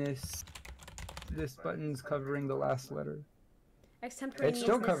there. Extemporaneousness. This button's covering the last letter. Extemporaneous. It's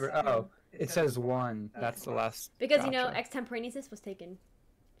still covered. Oh, it says 1. That's the last. Because you know, extemporaneous was taken.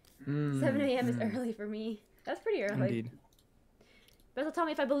 7 a.m. is early for me. That's pretty early. Indeed. Bethel told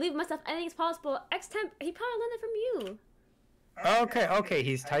me if I believe myself, anything's possible. Extemp. He probably learned it from you. Okay,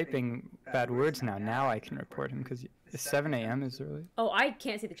 he's typing bad words now. Now I can report him because 7 a.m. is early. Oh, I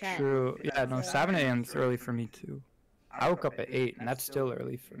can't see the chat. True. Yeah, no, 7 a.m. is early for me too. I woke up at 8, and that's still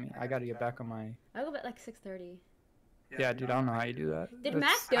early for me. I gotta get back on my. I woke up at like 6:30. Yeah, dude, I don't know how you do that. Did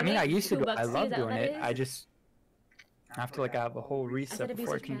Mac donate? I mean, I used to do it. I $2 love is that what doing that it. is? I just have to like have a whole reset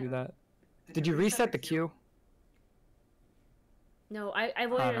before I abusive can chat. do that. Did you reset the queue? No, I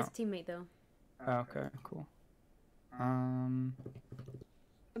avoided as a teammate though. Okay, cool.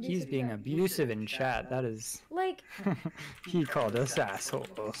 He's being abusive in chat. That is. Like. He called us assholes.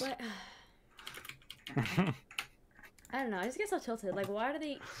 What? I don't know. I just get so tilted. Like, why do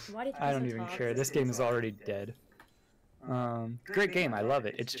they? Why do you? I don't even care. This game is already dead. Great game. I love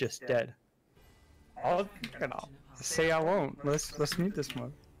it. It's just dead. I'll say I won't. Let's meet this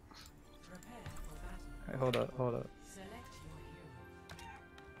one. Right, hold up.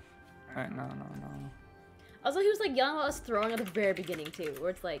 Alright, no. Also, he was like yelling about us throwing at the very beginning too, where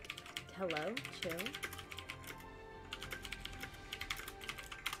it's like, hello, chill.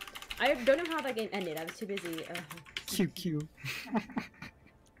 I don't know how that game ended. I was too busy. QQ.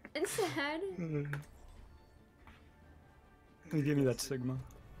 And sad. Give me that Sigma.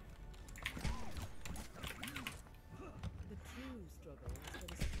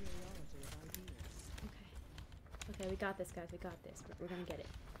 Okay, we got this, guys. We got this. We're gonna get it.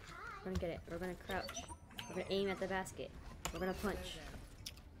 We're gonna get it. We're gonna crouch. We're gonna aim at the basket. We're gonna punch.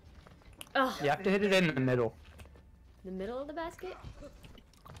 Oh. You have to hit it in the middle. The middle of the basket?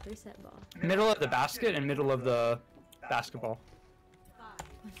 Reset ball. Middle of the basket and middle of the basketball.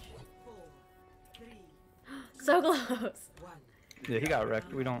 So close. Yeah, he got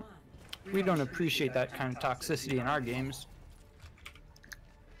wrecked. We don't appreciate that kind of toxicity in our games.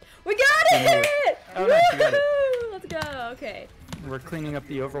 We got it! Oh, nice, you got it. Woohoo! Let's go. Okay. We're cleaning up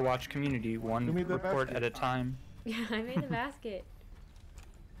the Overwatch community one report at a time. Yeah, I made the basket.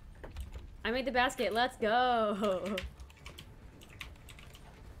 I made the basket. Let's go.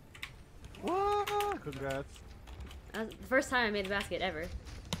 Whoa! Congrats. That was the first time I made the basket ever.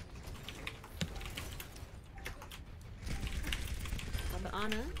 Papa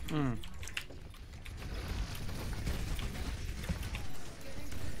Anna.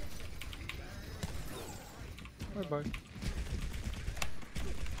 Bye.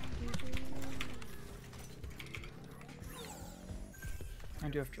 I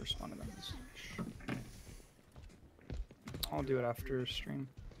do have to respond to that message. I'll do it after stream.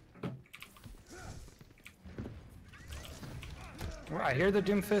 Oh, I hear the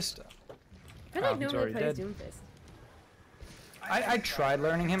Doomfist. I feel like he's nobody already plays dead. Doomfist. I tried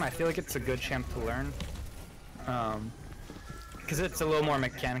learning him. I feel like it's a good champ to learn. Because it's a little more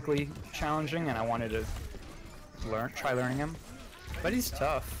mechanically challenging, and I wanted to try learning him. But he's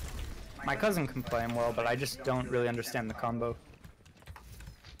tough. My cousin can play him well, but I just don't really understand the combo.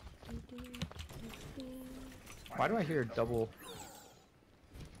 Why do I hear double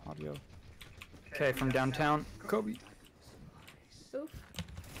audio? Okay, from downtown, Kobe. Oof.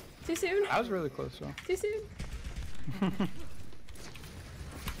 Too soon? I was really close though. Too soon?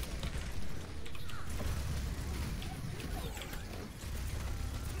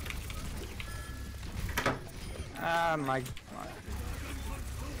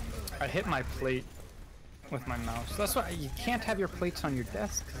 I hit my plate with my mouse. That's why you can't have your plates on your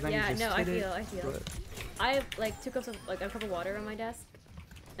desk. 'Cause then Yeah, you just no, I hit it. feel. But I like took up some, like a cup of water on my desk,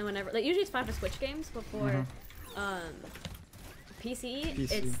 and whenever like usually it's fine for Switch games, but for PC,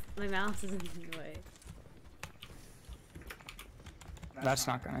 it's my mouse is in the way. that's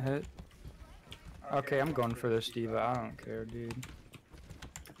not gonna hit. Okay, I'm going for this diva. I don't care, dude.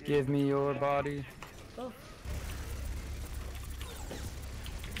 Give me your body. Oh,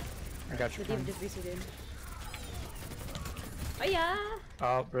 I got the your diva phone. just resuited. Oh yeah.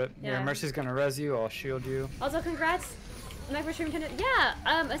 Oh, rip. Yeah. Yeah, Mercy's gonna res you. I'll shield you. Also, congrats. My first stream turned. Yeah.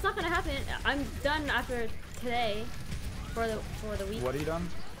 It's not gonna happen. I'm done after today, for the week. What are you done?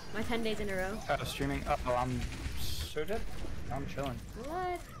 My 10 days in a row. Streaming. Oh, I'm so dead. I'm chilling.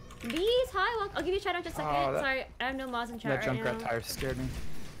 What? Bees, hi. Well, I'll give you a shout out in just a second. Oh, that- Sorry, I have no mods in chat That right jump now. got tired. Scared me.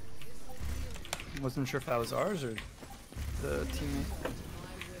 Wasn't sure if that was ours or the teammate.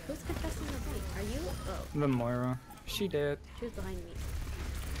 Who's confessing the fight? Are you? Oh, The Moira. She did. she was behind me.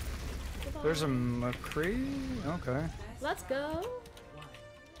 Goodbye. There's a McCree. Okay. Let's go.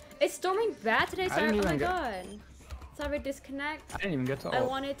 It's storming bad today. Sorry. didn't Oh my even get- god. Sorry, disconnect. I didn't even get to I ult.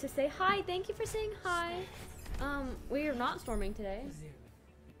 wanted to say hi. Thank you for saying hi. We are not storming today.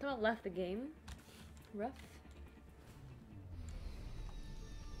 Don't left the game. Rough.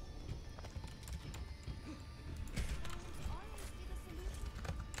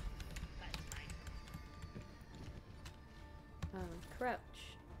 Crouch.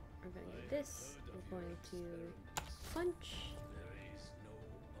 We're gonna get this. We're going to punch.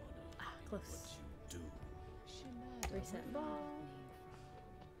 Ah, close. Reset ball.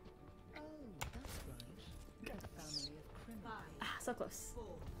 Ah, so close.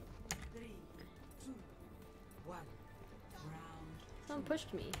 Someone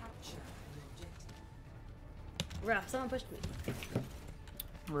pushed me. Rough, someone pushed me.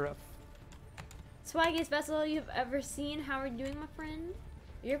 Rough. Swaggiest vessel you've ever seen. How are you doing, my friend?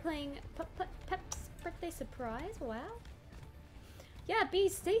 You're playing Pep's birthday surprise? Wow. Yeah, B,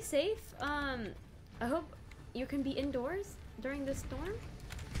 stay safe. I hope you can be indoors during this storm.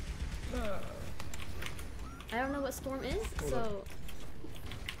 I don't know what storm is, so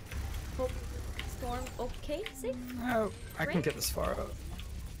hope storm okay, safe. Oh, I can get this far up.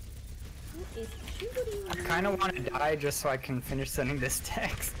 Who is shooting? I kind of want to die just so I can finish sending this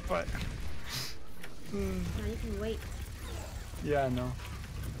text, but Now you can wait. yeah, I know.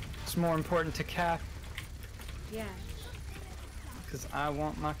 It's more important to cap Yeah, because I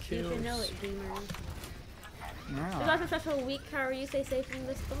want my you kills. should know it, gamer. There's Yeah. also a special week. How are you? Stay safe in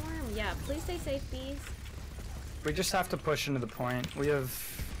the storm. Yeah, please stay safe, bees. We just have to push into the point. We have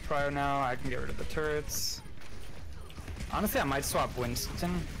Prior now. I can get rid of the turrets. Honestly, I might swap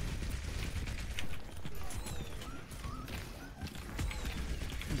Winston.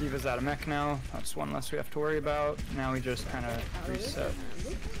 Diva's out of mech now. That's one less we have to worry about. Now we just kind of reset.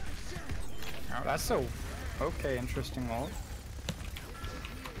 Oh, that's so okay. Interesting ult.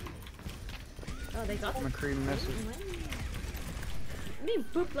 Oh, they got McCree misses. I mean,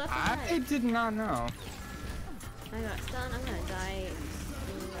 boop left and I right. did not know. I got stunned. I'm gonna die.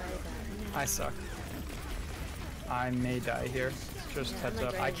 I suck. I may die here. Just Yeah, heads I'm,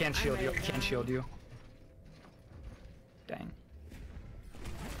 like, up. I ready- can't I'm shield you. I ready to can't die. shield you. Dang.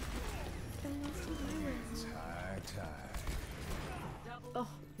 Oh,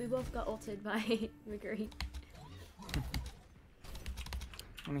 we both got ulted by McCree.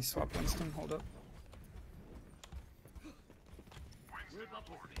 Let me swap Winston. Hold up.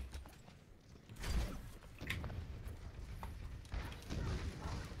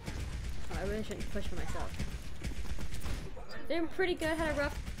 Oh, I really shouldn't push for myself. Doing pretty good. Had a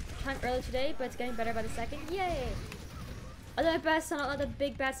rough time early today, but it's getting better by the second. Yay! I'll do my best, so don't let the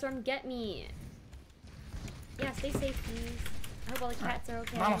big bad storm get me. Yeah, stay safe, please. I hope all the cats are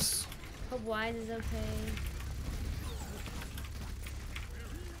okay. Vamos. Hope Wise is okay.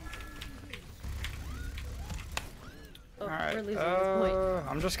 Oh, Alright, we're losing this point.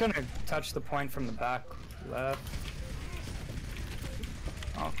 I'm just gonna touch the point from the back left.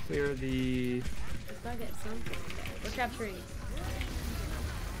 I'll clear the... Let's gotta get something. We're capturing.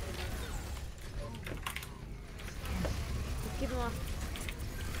 Let's keep him off.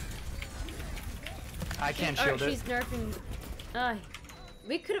 I can't Or shield it. she's nerfing.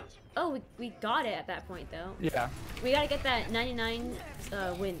 We could have. Oh, we got it at that point though. Yeah. We gotta get that 99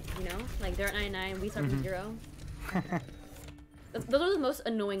 win. You know, like they're at 99, we start from 0. Those are the most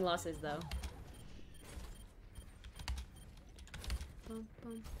annoying losses though. Bum,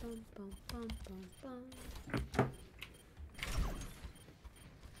 bum, bum, bum, bum, bum, bum.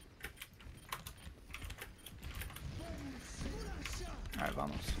 Alright,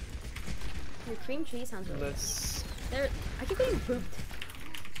 vamos. Your cream cheese sounds really good. Let's... I keep getting pooped.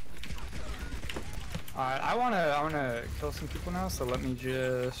 Alright, I wanna kill some people now, so let me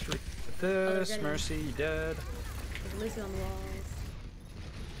just read this. getting- Mercy, you dead. There's Lucy on the walls.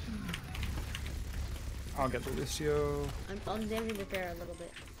 I'll get the Lucio. I'm damaging the fair a little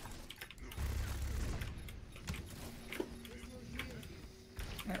bit.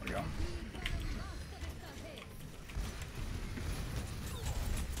 There we go.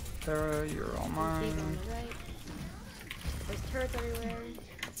 Sarah, you're all Big on mine. the right. There's turrets everywhere.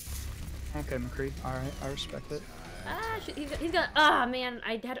 Okay, McCree. Alright, I respect it. Ah, shit, he's got. Ah, man,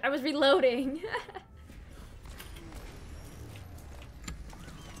 I was reloading.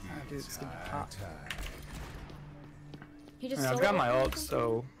 Ah, dude, it's gonna pop. He just. I've solo got my ulted ult, or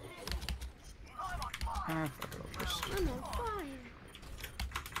so... Ah, fuck it, I'll just... something? I'm on fire.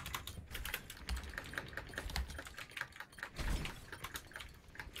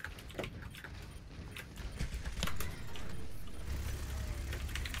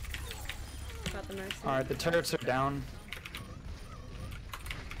 Got the mercy. Alright, the turrets are down.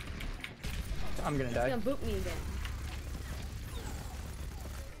 I'm gonna He's die. gonna boot me again.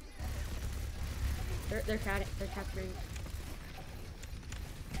 They're capturing.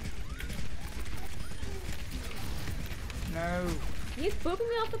 No. He's booping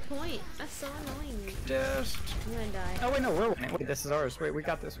me off the point. That's so annoying. Just... I'm gonna die. Oh wait, no, we're winning. Wait, this is ours. Wait, we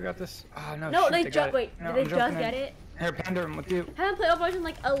got this. We got this. Oh no. No, shoot, they got just it. wait. No, Did I'm they just jumping get in. it? Here, Panda, I'm with you. Haven't played Overwatch in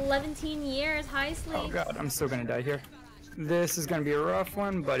like 11 years. Hi, sleep. Oh god, I'm still gonna die here. This is gonna be a rough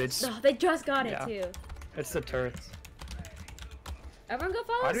one, but it's Oh, they just got it Yeah. too. it's the turrets. Everyone go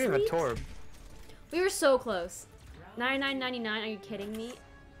follow Why do we have a Sleeps? Torb? We were so close. 99.99. Are you kidding me?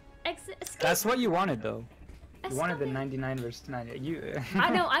 Escape. That's what you wanted though. You wanted the Escape. 99 versus 90. You. I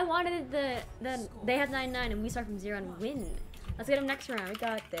know. I wanted the they have 99 and we start from 0 and win. Let's get them next round. We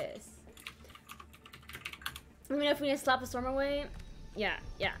got this. Let me know if we need to slap the storm away. Yeah.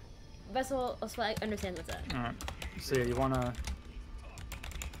 Vessel flag understands what's up. Alright. So yeah, you wanna.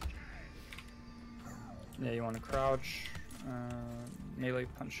 Yeah, you wanna crouch, melee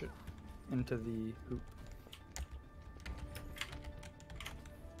punch it into the hoop.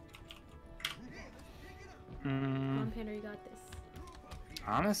 Come on, Panda, you got this.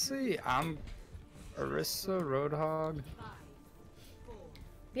 Honestly, I'm Orisa, Roadhog.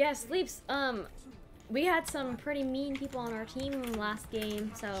 Yeah, Sleeps. We had some pretty mean people on our team last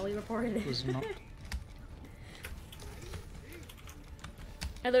game, so we reported it. Was not.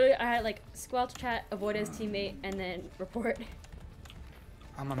 I had like squelch chat, avoid his teammate, and then report.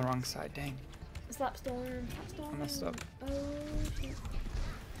 I'm on the wrong side, dang. Slap storm. I messed up. Oh shit.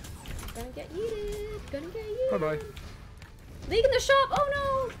 Gonna get yeeted. Gonna get yeeted. Bye bye. League in the shop.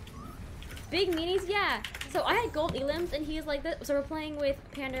 Oh no. Big meanies. Yeah. So I had gold elims, and he's like this. So we're playing with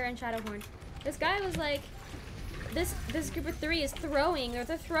Panda and Shadowhorn. This guy was like, this group of 3 is throwing. They're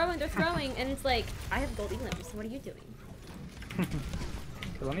throwing, and it's like, I have gold elims. What are you doing? Okay,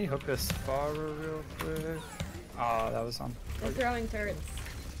 let me hook this far real quick. Oh, that was on. They're throwing turrets.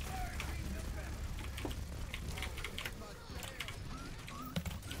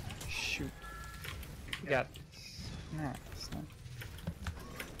 Shoot. We got. Nah, it's not.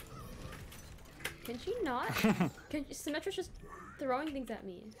 Can she not? Can Symmetra's just throwing things at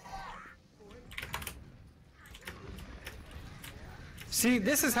me? See,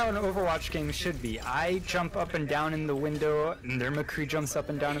 this is how an Overwatch game should be. I jump up and down in the window, and their McCree jumps up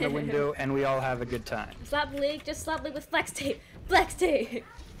and down in the window, and we all have a good time. Slap League, just slap League with flex tape. Flex tape.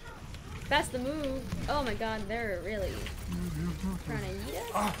 That's the move. Oh my god, they're really trying to eat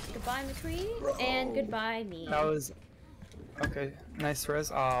us. Oh. Goodbye, McCree, and goodbye me. That was Okay, nice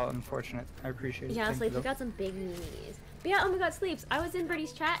res. Oh, unfortunate. I appreciate it. Yeah, Thank Sleeps, you, you though. got some big knees. But yeah, oh my god, Sleeps. I was in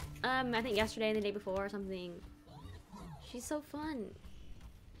Birdie's chat, I think yesterday and the day before or something. She's so fun.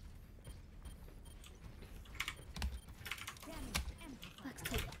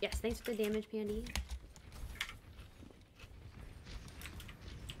 Yes, thanks for the damage, Pandy.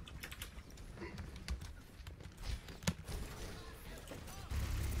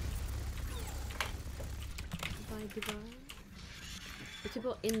 Goodbye. The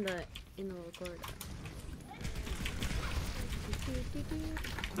people in the little corridor.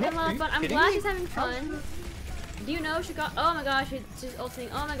 I'm having fun. I'm glad she's having fun. Do you know she got? Oh my gosh, she's ulting.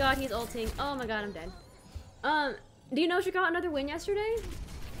 Oh my god, he's ulting. Oh my god, I'm dead. Do you know she got another win yesterday?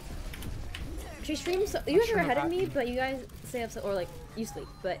 She streams. So, you guys are ahead of me, but you guys stay up so, or like you sleep,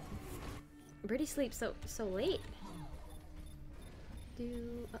 but Brittany sleeps so late.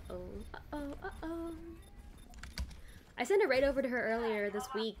 I sent a raid over to her earlier this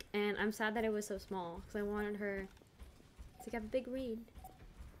week, and I'm sad that it was so small because I wanted her to get a big raid.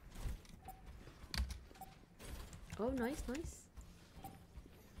 Oh, nice.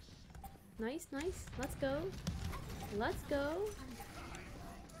 Nice. Let's go.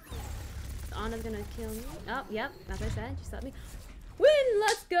 Anna's gonna kill me. Oh, yep. As I said, she stopped me. Win!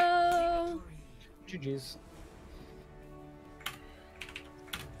 Let's go! GG's.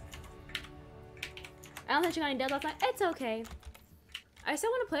 I don't think she got any dead last night. It's okay. I still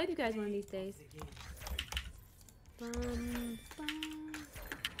want to play with you guys one of these days.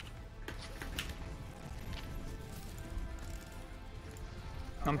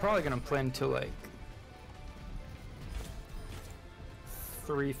 I'm probably gonna play until like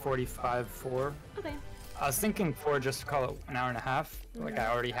 3:45, 4. Okay. I was thinking 4 just to call it an hour and a half. Like I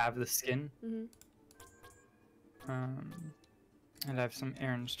already have the skin. And I have some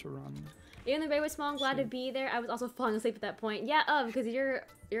errands to run. Even though Ray was small, I'm glad to be there. I was also falling asleep at that point. Yeah, because you're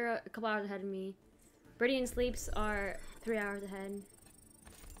a couple hours ahead of me. Brittany and Sleeps are 3 hours ahead.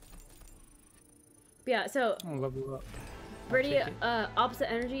 But yeah, so I'll level up. Brittany,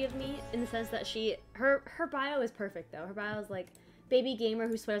 opposite energy of me in the sense that her bio is perfect though. Her bio is like baby gamer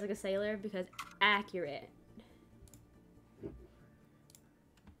who swears like a sailor because accurate.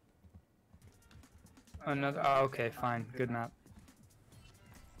 Another. Oh, okay, fine. Good map.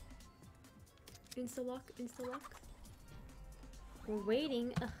 Insta lock. We're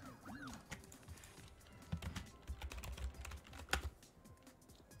waiting. Ugh.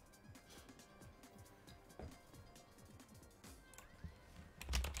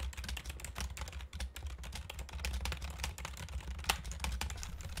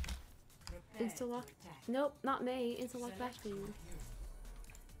 Insta lock. Nope, not May. Insta lock bashing.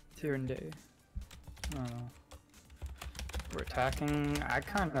 Tyrion Day. I don't know. We're attacking. I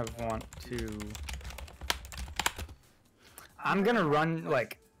kind of want to. I'm gonna run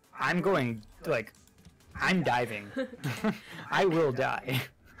like. I'm diving. I will die.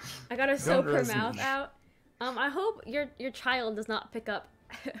 I gotta soak her res mouth me. out. I hope your child does not pick up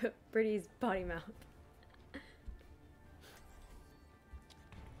Brittany's potty mouth.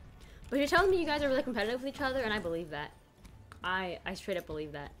 But you're telling me you guys are really competitive with each other, and I believe that. I straight up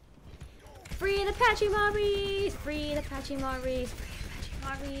believe that. Free the Pachimari! Free the Pachimari!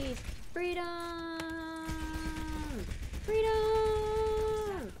 Freedom!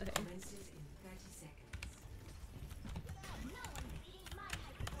 Freedom! Okay.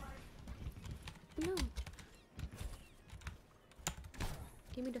 No.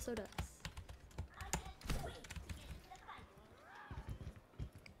 Give me the sodas.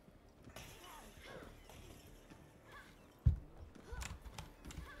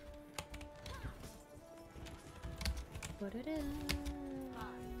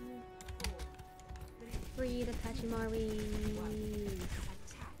 Free the Pachimari.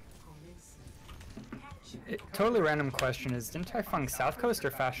 Totally random question is: Din Tai Fung South Coast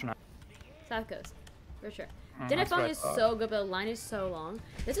or Fashion Island? South Coast, for sure. Oh, Din Tai that's what Fung I is thought. so good, but the line is so long.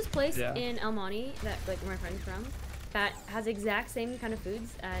 There's this place Yeah. in El Monte that like where my friend's from that has the exact same kind of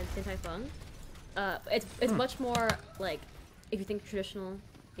foods as Din Tai Fung. It's much more like if you think traditional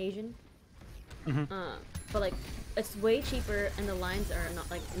Asian. But like it's way cheaper and the lines are not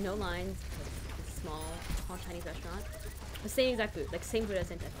like no lines. It's a small Chinese restaurant. The same exact food, like same food as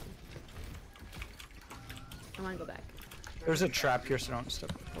Din Tai Fung. I want to go back. There's a trap here, so don't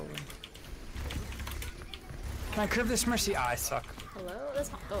step forward. Can I curve this Mercy? Ah, I suck. Hello? That's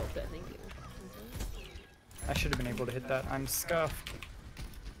oh good, thank you. Okay. I should have been able to hit that. I'm scuffed.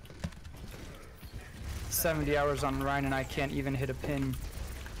 70 hours on Ryan and I can't even hit a pin.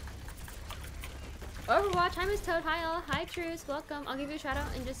 Overwatch, hi Miss Toad, hi all, hi Truce, welcome. I'll give you a shout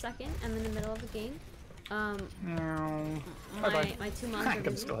out in just a second. I'm in the middle of the game. No. My 2 months I are can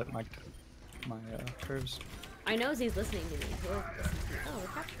busy. still hit my curves. I know Z's listening to me. He'll listen to me. Oh, we're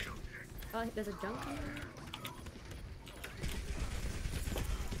captured. Oh, there's a junk in there.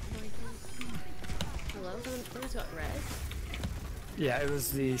 Hello? Someone's got red. Yeah, it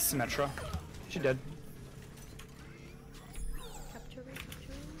was the Symmetra. She did. Capture.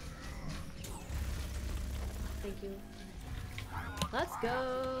 Thank you. Let's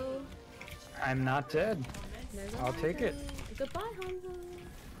go. I'm not dead. There's I'll take it. Hanzo. Goodbye, Hanzo.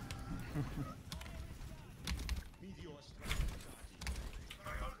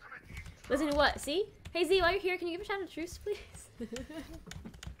 Listen to what? See? Hey Z, while you're here, can you give a shout out of truce, please?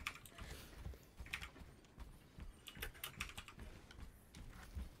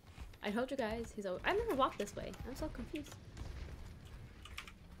 I told you guys, he's over. I've never walked this way. I'm so confused.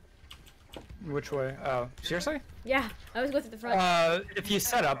 Which way? Oh, seriously? Yeah, I always go through the front. If you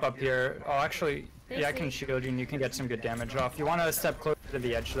set up here, oh, actually, Thanks, yeah, I can Z. shield you and you can get some good damage off. You want to step closer to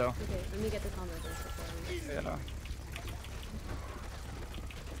the edge, though. Okay, let me get the combo first before Yeah.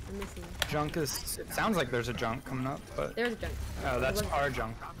 I'm missing. Junk is. It sounds like there's a junk coming up, but There's a junk. oh, that's our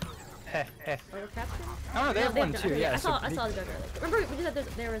junk. Heh, heh. Oh, we're captured? Oh, they have one junk. too. Okay, Yeah. I so saw the junk earlier. Remember we just said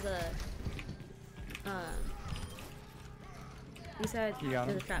there was a. You said You got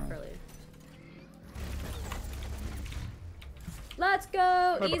there's a him? trap Oh. earlier. Let's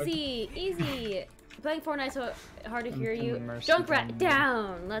go! Bye-bye. Easy! Playing Fortnite so hard to hear And you. Mercy Junkrat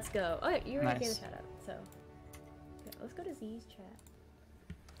down! Let's go. Oh, you already gave a Nice. shout out, so. Okay, let's go to Z's chat.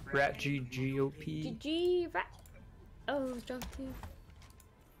 Rat GGOP. GG rat! Oh, it was junk too.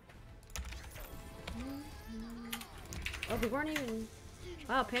 Oh, we weren't even.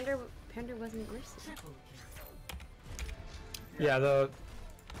 Wow, Panda wasn't mercy. Yeah, the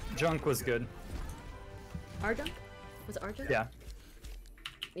junk was good. Our junk? Was it our junk? Yeah.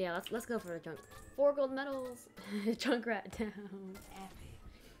 Yeah, let's go for the junk. 4 gold medals. Junkrat down.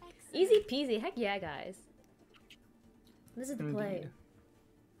 Easy peasy. Heck yeah, guys. This is the play. Indeed.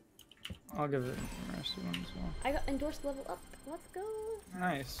 I'll give it the rest of them as well. I got endorsed level up. Let's go.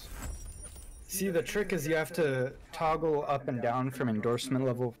 Nice. See, the trick is you have to toggle up and down from endorsement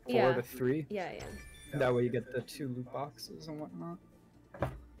level 4 Yeah. to 3. Yeah. That way you get the 2 loot boxes and whatnot.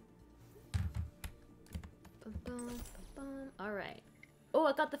 All right. Oh,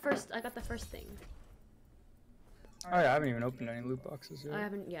 I got the first thing. Oh yeah, I haven't even opened any loot boxes yet. I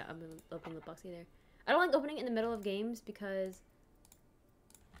haven't opened the box either. I don't like opening it in the middle of games because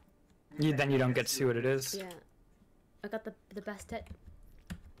Then you don't get to see what it is. yeah, I got the best item.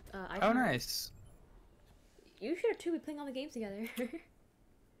 Oh, nice. You should too be playing all the games together.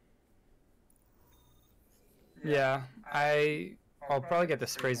 Yeah, I'll probably get the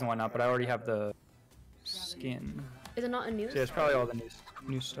sprays and whatnot, but I already have the skin. Is it not a news? So yeah, it's probably all the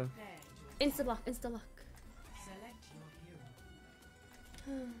new stuff. Insta lock.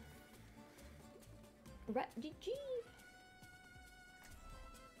 GG.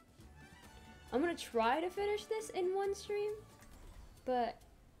 I'm gonna try to finish this in one stream, but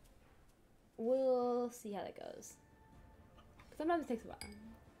we'll see how that goes. Sometimes it takes a while.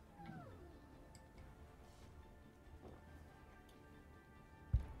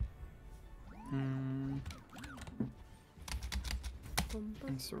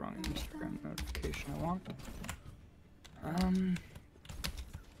 That's the wrong Instagram notification I want.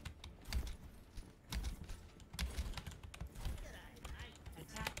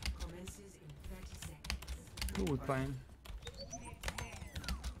 Attack commences in 30 seconds. Who are we playing?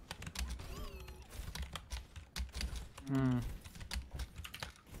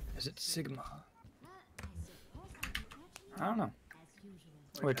 Is it Sigma? I don't know.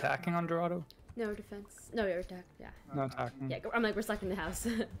 We're attacking on Dorado? No defense. No, you're attack. Yeah. No attacking. Yeah. I'm like, we're stuck in the house.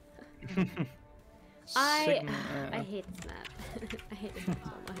 I hate this map. I hate this map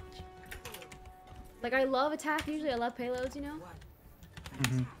so much. Like, I love attack usually. I love payloads, you know.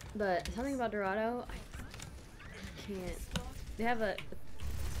 But something about Dorado, I can't. They have a.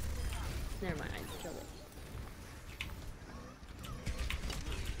 Never mind. I killed it.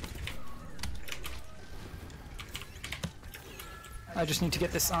 I just need to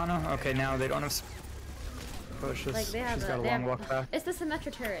get this Ana. Okay, now they don't have pushes. Like they have She's got a they long have, walk back. It's the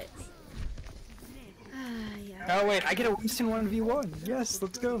Symmetra turrets. Yeah. Oh wait, I get a Winston 1v1. Yes,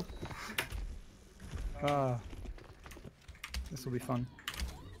 let's go. This will be fun.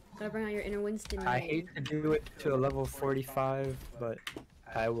 Gotta bring out your inner Winston. I hate to do it to a level 45, but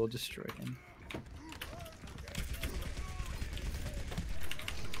I will destroy him.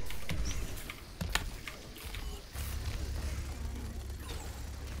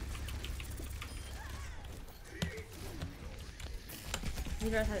 You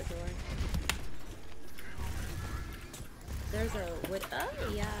guys had it door. There's a wood. Oh,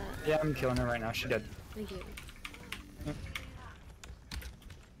 yeah. Yeah, I'm killing her right now. She dead. Thank you. Yep.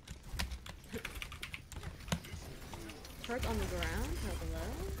 Turret on the ground? Or below?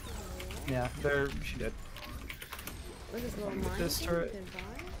 Yeah, she dead. Where's this little With mine? this turret. Goodbye.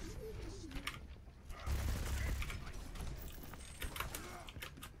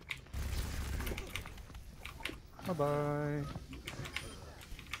 Bye-bye.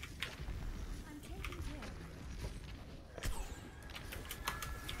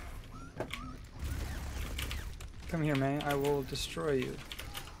 Come here, May. I will destroy you.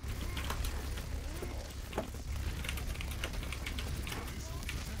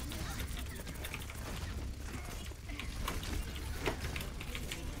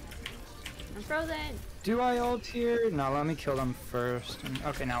 I'm frozen! Do I ult here? No, let me kill them first.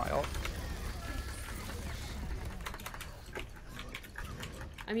 Okay, now I ult.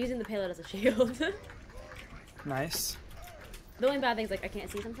 I'm using the payload as a shield. Nice. The only bad thing is like I can't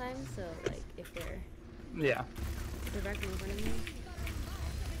see sometimes, so like if they're Yeah. directly in front of me.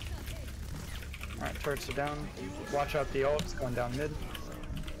 Alright, turrets are down. Watch out the ult. It's going down mid.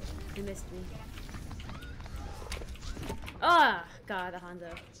 You missed me. Ah, God, the Hanzo.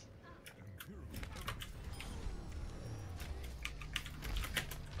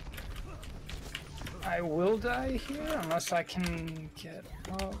 I will die here unless I can get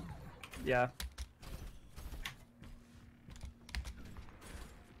up. Yeah.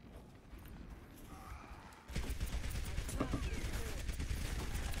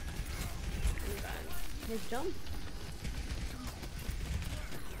 Nice jump.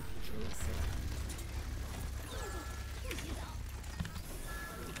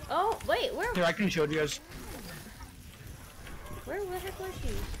 Oh, wait, where Here, I can show you guys. the heck was she?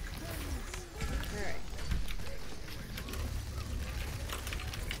 Alright.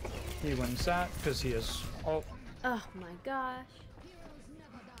 He wins that because he is ult. Oh my gosh.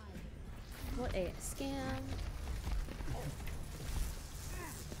 What a scam.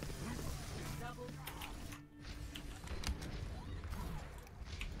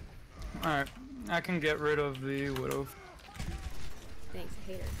 Alright, I can get rid of the Widow. Thanks,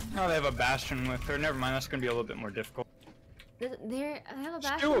 I hate her. Oh, they have a Bastion with her. Never mind, that's gonna be a little bit more difficult. They have a It's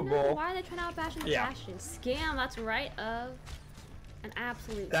bastion now? doable. Why are they trying to out bastion the Yeah. bastion? Scam, that's right of an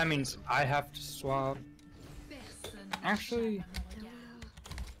absolute That means I have to swap. Actually,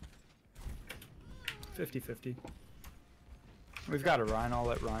 50-50. We've got a Ryan. I'll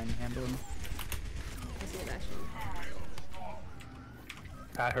let Ryan handle him. I see a bastion.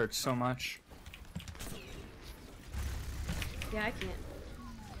 That hurts so much. Yeah, I can't.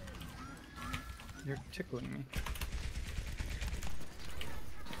 You're tickling me.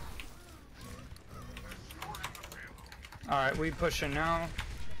 Alright, we pushing now.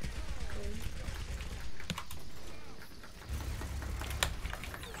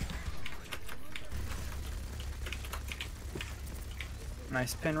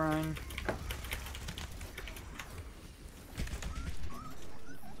 Nice pin, Ryan.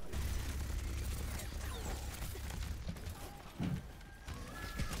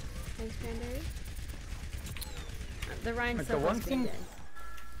 Thanks, Cranberry. The Ryan's Like, so the one close to being thing-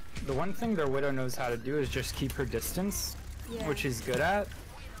 dead. The one thing their Widow knows how to do is just keep her distance, Yeah. which she's good at.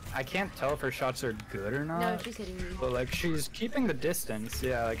 I can't tell if her shots are good or not. No, she's hitting me. But like she's keeping the distance,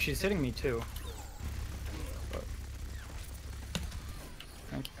 yeah, like she's hitting me too. But...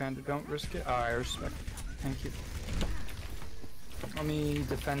 Thank you, Panda. Don't risk it. Oh, I respect it. Thank you. Let me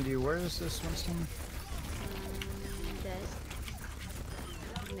defend you. Where is this Winston? Dead.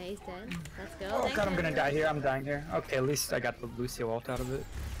 May's dead. Let's go. Oh Thanks, god, I'm gonna Amber. die here. I'm dying here. Okay, at least I got the Lucio ult out of it.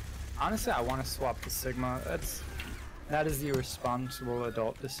 Honestly, I want to swap the Sigma. That is the irresponsible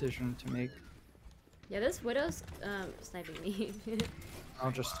adult decision to make. Yeah, this Widow's sniping me.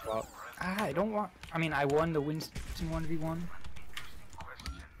 I'll just swap. Ah, I don't want. I mean, I won the Winston 1v1,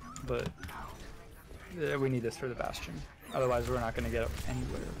 but we need this for the Bastion. Otherwise, we're not gonna get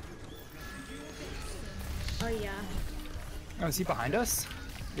anywhere. Oh yeah. Oh, is he behind us?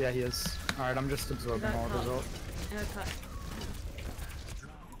 Yeah, he is. All right, I'm just absorbing got all of his caught. ult. I got caught.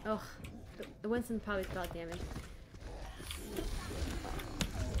 Oh, the Winston probably got damage.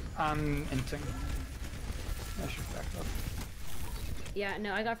 I'm inting. I should back up. Yeah,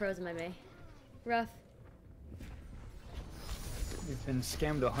 no, I got frozen by May. Rough. We've been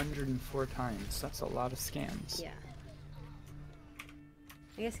scammed 104 times. That's a lot of scams. Yeah.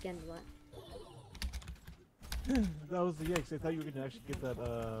 I guess scans a lot. That was the Yanks. I thought you were gonna actually get that,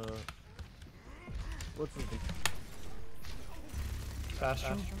 what's his name?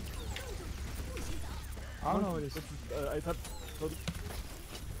 Bastion? Oh no, it is. I thought.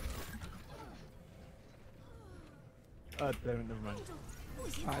 Damn it, never mind.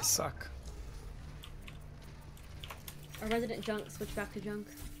 I suck. Our resident junk switch back to junk.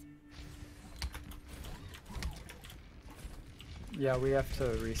 Yeah, we have to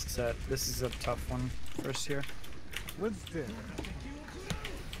reset. This is a tough one for us here. Winston.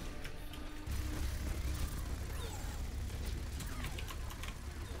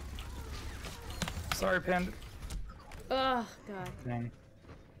 Sorry, Panda. Oh god. Dang.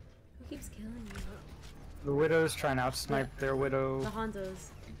 Who keeps killing me? The Widow's trying to outsnipe their Widow. The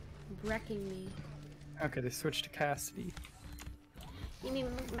Hanzo's wrecking me. Okay, they switched to Cassidy. You mean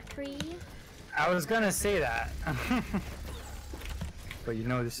McCree? I was gonna say that. But you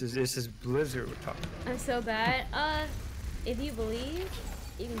know, this is Blizzard we're talking about. I'm so bad. If you believe,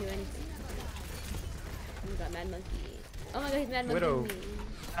 you can do anything. Oh my god, Mad Monkey. Oh my god, he's Mad Monkey. Widow. Me.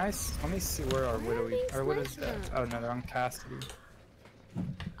 Nice. Let me see where our Widow Everything's our Widow's nice dead. now. Oh no, they're on Cassidy.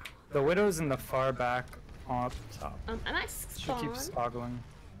 The Widow's in the far back on top. I'm at She spawn. keeps toggling.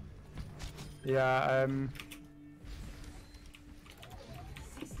 Yeah,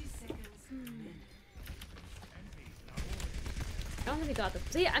 60 seconds. I don't think we got this.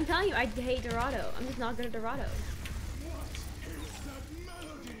 See, I'm telling you, I hate Dorado. I'm just not good at Dorado.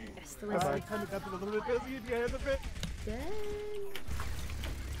 Yes, the I win. kind of got a little bit busy in your head a bit. Dead.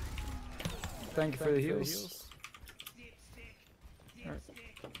 thank you for the heals. Alright.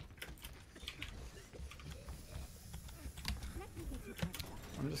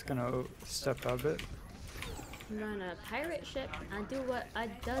 I'm just gonna step out a bit. I'm on a pirate ship. I do what I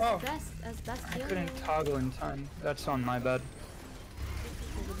does Oh. best as best I you couldn't know. toggle in time. That's on my bad.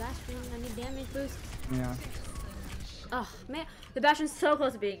 There's a bastion. I need damage boost. Yeah. Oh man, the bastion's so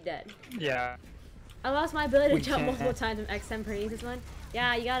close to being dead. Yeah. I lost my ability to We jump can't- multiple times in XM pretty this one.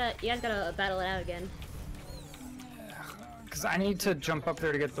 Yeah, you guys gotta battle it out again. Because I need to jump up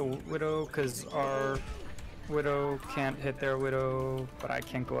there to get the Widow, because our Widow can't hit their Widow, but I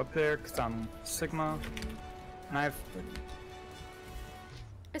can't go up there because I'm Sigma. And I've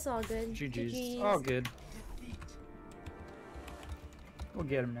It's all good. GG's. All good. We'll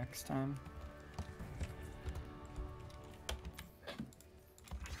get him next time.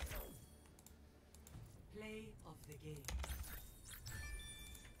 Play of the game.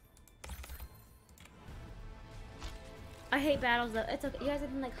 I hate battles though. It's okay. You guys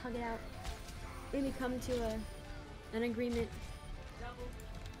can like hug it out. Maybe come to an agreement.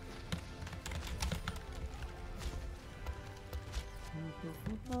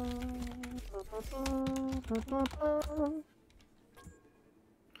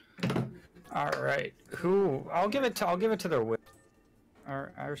 All right. Who? I'll give it to their Widow.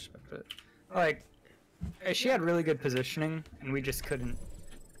 I respect it. Like, she had really good positioning, and we just couldn't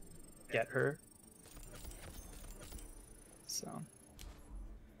get her. So,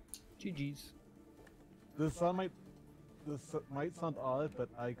 GG's. This might sound odd, but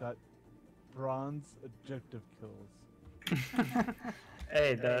I got bronze objective kills.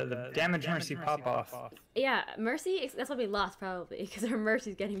 Hey, the damage mercy pop off. Yeah, Mercy. That's why we lost probably because our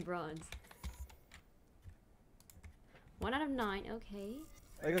Mercy's getting bronze. 1 out of 9. Okay.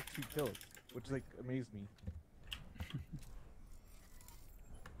 I got 2 kills, which like amazed me.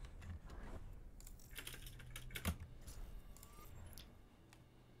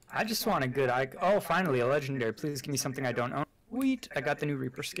 I just want a good oh, finally a legendary. Please give me something I don't own. Sweet, I got the new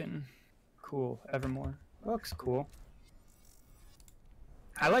Reaper skin. Cool, Evermore. Looks cool.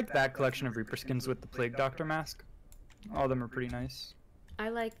 I like that collection of Reaper skins with the Plague Doctor mask. All of them are pretty nice. I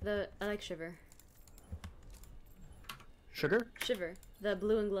like Shiver. Sugar? Shiver. The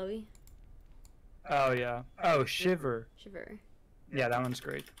blue and glowy. Oh yeah. Oh, Shiver. Shiver. Yeah, that one's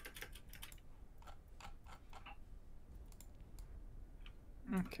great.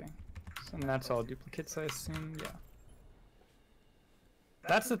 Okay. So that's all duplicates, I assume. Yeah.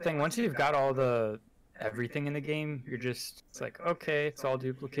 That's the thing. Once you've got all the everything in the game, you're just it's like okay, it's all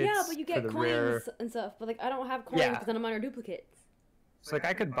duplicates. Yeah, but you for get the coins rare. and stuff. But like, I don't have coins Yeah. because none of mine are duplicates. It's like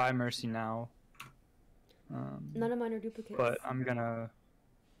I could buy Mercy now. None of mine are duplicates. But I'm gonna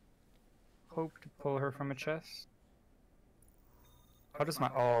hope to pull her from a chest. How does my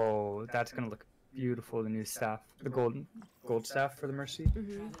oh that's gonna look beautiful, the new staff. The gold staff for the Mercy.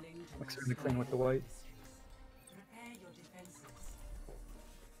 Mm-hmm. Looks really clean with the white. Prepare your defenses.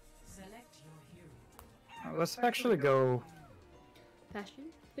 Select your hero. Let's actually go Bastion.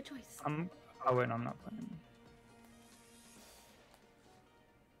 Good choice. oh wait, no, I'm not playing.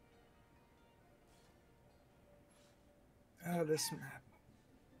 Oh, this map.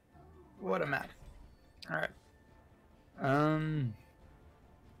 What a map. Alright.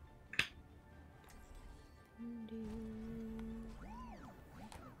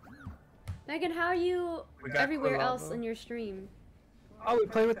 Megan, how are you We got everywhere else Lava. in your stream? Oh, we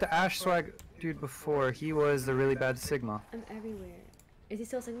played with the Ash Swag dude before. He was the really bad Sigma. I'm everywhere. Is he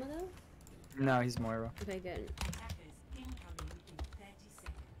still Sigma though? No, he's Moira. Okay, good. Attackers incoming in 30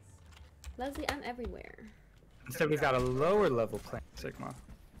 seconds. Leslie, I'm everywhere. Instead, we've got a lower level playing Sigma.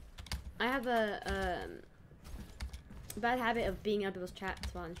 I have a bad habit of being in other people's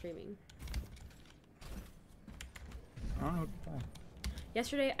chats while I'm streaming. I don't know why.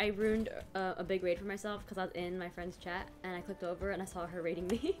 Yesterday, I ruined a big raid for myself because I was in my friend's chat and I clicked over and I saw her raiding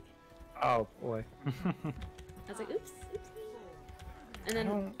me. Oh boy. I was like, oops, oopsie. And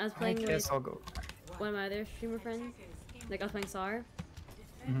then I was playing I with guess I'll go. one of my other streamer friends. Like, I was playing SAR.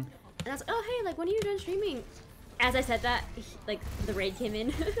 Mhm. And I was like, oh, hey, like, when are you done streaming? As I said that, like, the raid came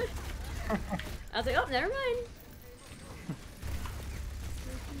in. I was like, oh, never mind.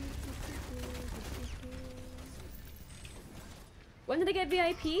 When did I get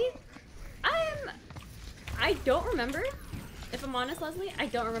VIP? I don't remember. If I'm honest, Leslie, I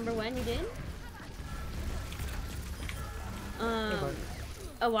don't remember when you did.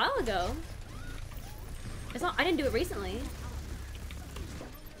 A while ago. It's not. I didn't do it recently.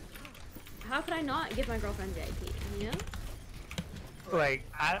 How could I not give my girlfriend VIP? You know? Like,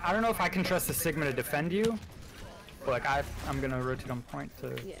 I don't know if I can trust the Sigma to defend you. But like, I'm gonna rotate on point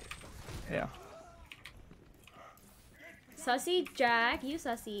to. Yeah. Yeah. Sussy Jack, you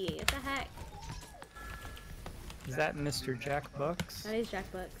sussy. What the heck? Is that Mr. Jack Bucks? That is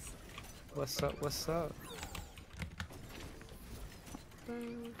Jack Bucks. What's up? What's up?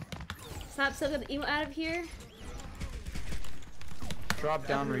 Stop so the emo out of here. Drop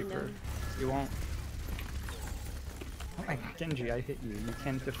down Oh, Reaper. no. You won't. Oh my Genji, I hit you. You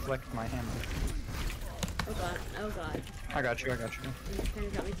can't deflect my hammer. Oh god, oh god. I got you. I got you. It kind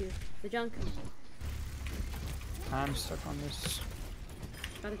of got me too. The junk. I'm stuck on this.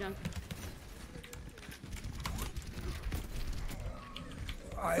 Got the junk.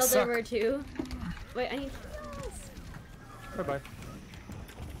 I Sold suck. over too. Wait, I need. Bye bye.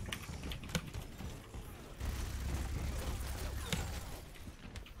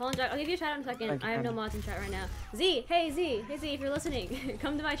 Hold on, Jack. I'll give you a shout out in a second. Thank you, I have no Panda. mods in chat right now. Z, hey Z, if you're listening,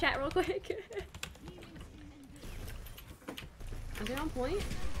 come to my chat real quick. Is it on point?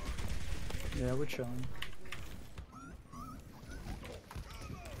 Yeah, we're chilling.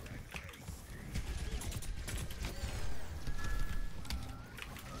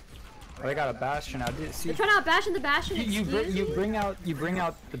 I got a Bastion out. See, They're trying out Bastion the Bastion. you Excuse me? bring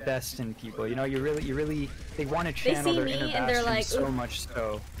out the best in people. You know, you really they want to channel see their me inner and they're Bastion like, so "Ooh." much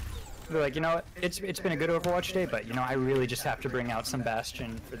so. They're like, you know what? It's been a good Overwatch day, but you know, I really just have to bring out some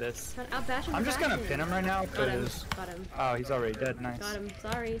Bastion for this. Trying out Bastion I'm the just gonna Bastion. pin him right now Got him. because Got him. oh, he's already dead. Nice. Got him.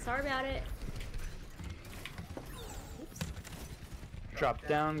 Sorry. Sorry about it. Oops. Drop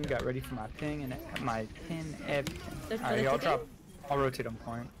down. Got ready for my ping and my pin. Everything. They're Alright, I'll ticking? drop. I'll rotate on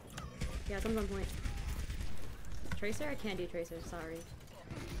point. Yeah, someone's on point. Tracer? I can't do Tracer. Sorry.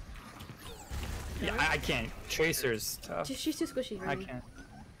 Yeah, I can't. Tracer's tough. She's too squishy for I me. can't.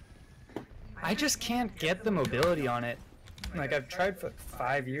 I just can't get the mobility on it. Like I've tried for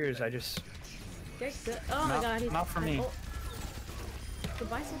 5 years. I just Very good. Oh my Not- god, he's not for me. Oh.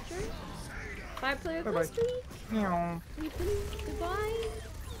 Goodbye, soldier. 5-player Bye-bye. kill streak. meow. Goodbye.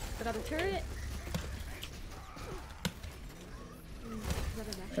 I got the turret.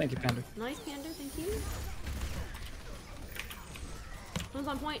 Got the back. Thank you, Panda. Nice, Panda. Thank you. Someone's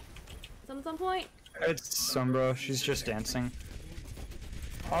on point. Someone's on point. It's Sombra. She's just dancing.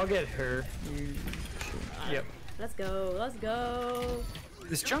 I'll get her. Yep. Let's go. Let's go.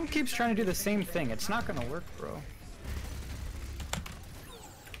 This junk keeps trying to do the same thing. It's not gonna work, bro.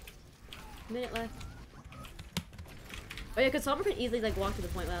 Minute left. Oh yeah, because Sombra could easily like walk to the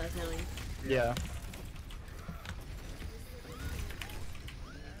point without us knowing. Yeah.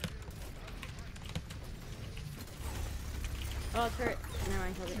 Oh, turret. Never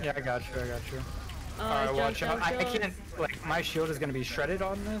mind. Killed it. Yeah, I got you. I got you. Oh, Alright, it's watch junk, out. I junk. can't. Like, my shield is gonna be shredded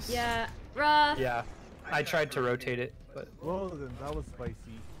on this. Yeah. Rough. Yeah. I tried to rotate it, but Well then, that was spicy.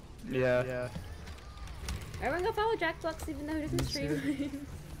 yeah. Yeah. Everyone go follow Jack Flux even though he doesn't Me stream. Triple kill.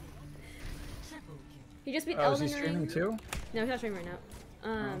 He just beat Oh, is he Elden streaming Ring. too? No, he's not streaming right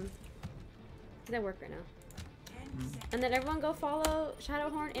now. He's at work right now. 10 seconds. And then everyone go follow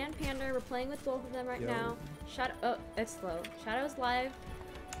Shadowhorn and Panda. We're playing with both of them right Yo. now. Shadow. Oh, it's slow. Shadow's live.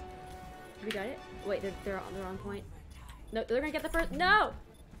 We got it. Wait, they're on point. No, they're gonna get the first. No.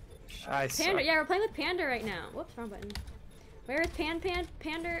 I Panda. suck. Yeah, we're playing with Panda right now. Whoops, wrong button. Where is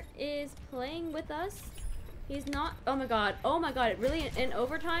Panda is playing with us. He's not. Oh my god. Oh my god. Really in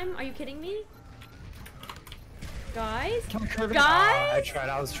overtime? Are you kidding me? Guys? Guys? Guys? I tried.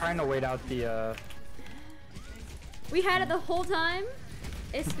 I was trying to wait out the, We had it the whole time?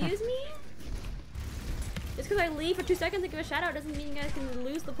 Excuse me? Just because I leave for 2 seconds and give a shout out doesn't mean you guys can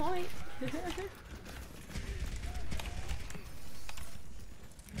lose the point.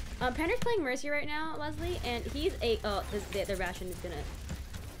 Pander's playing Mercy right now, Leslie, and he's a their Bastion is gonna.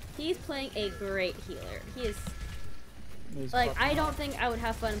 He's playing a great healer. He is like I don't think I would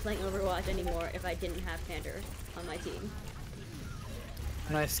have fun playing Overwatch anymore if I didn't have Pander on my team.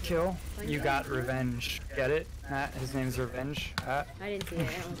 Nice kill. You got revenge. Get it, Matt? His name's Revenge. I didn't see it.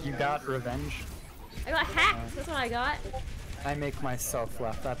 I don't You know. got revenge. I got hacked. That's what I got. I make myself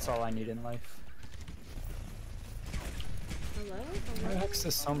laugh. That's all I need in life. Hello? Where the Hello? heck's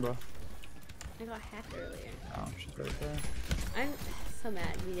this Sombra? I got hacked earlier. Oh, she's right there. I'm so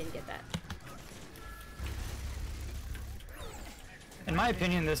mad we didn't get that. In my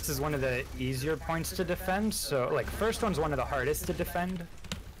opinion, this is one of the easier points to defend. So, like, first one's one of the hardest to defend.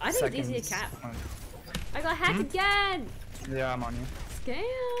 I think it's easy to cap. I got hacked again! Yeah, I'm on you. Scam!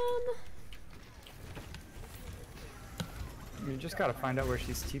 You just gotta find out where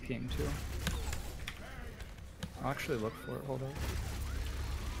she's TPing to. I'll actually look for it. Hold on.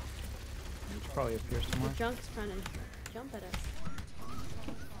 It's probably up here The somewhere. junk's trying to jump at us.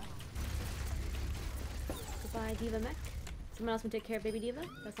 Goodbye, Diva Mech. Someone else can take care of Baby Diva.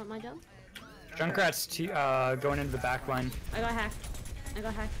 That's not my job. Junkrat's going into the back line. I got hacked. I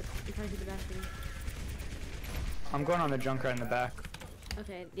got hacked. I'm trying to do the bastion. I'm going on the Junkrat in the back.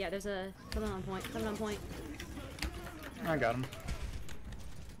 Okay, yeah, there's a someone on point. Someone on point. I got him.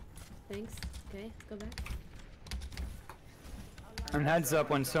 Thanks. Okay, go back. And heads up,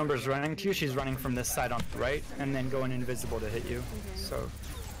 when Sombra's running to you, she's running from this side on the right, and then going invisible to hit you. Okay. So,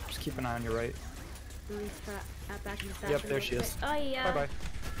 just keep an eye on your right. Back in the Yep, bastion there real she is. quick. Oh yeah. Bye bye.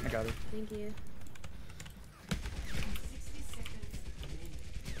 I got her. Thank you. 60 seconds remaining.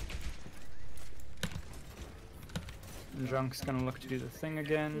 And Junk's gonna look to do the thing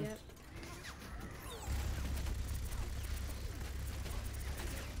again. Yep.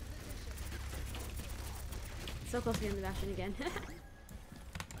 So close to getting the bastion again.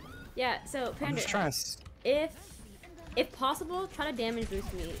 Yeah, so I'm Pander, just trying to. if possible, try to damage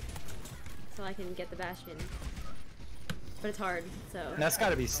boost me so I can get the bastion. But it's hard, so That's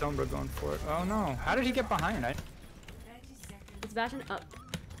gotta be Sombra going for it. Oh no! How did he get behind? 30 seconds. it's bastion up,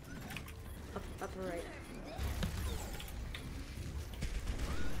 upper right.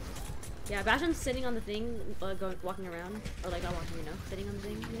 Yeah, bastion's sitting on the thing, walking around, or like not walking, sitting on the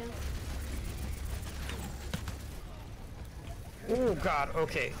thing, Oh god.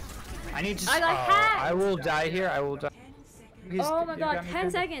 Okay. I need to. I got hacked! I will die here. I will die. 10 seconds. He's- Oh my you god, got me 10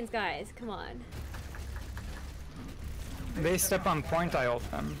 pinned. seconds, guys, come on. They step on point, I ult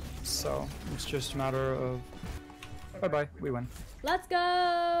them. So it's just a matter of. Bye bye. We win. Let's go!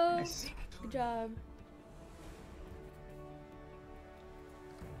 Nice. Good job.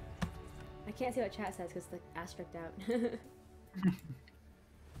 I can't see what chat says because the asterisk out. Play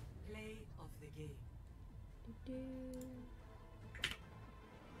of the game.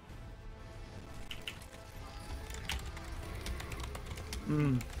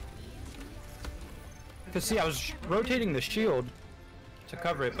 Cause see, I was rotating the shield to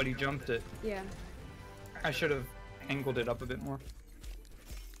cover it, but he jumped it. Yeah. I should have angled it up a bit more.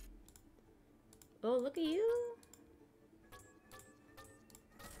 Oh, look at you.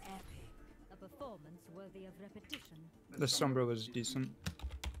 Epic. A performance worthy of repetition. The Sombra was decent.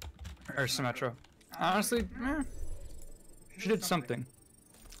 Or Symmetra. Honestly, she did something.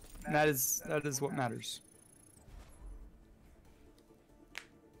 That is what matters.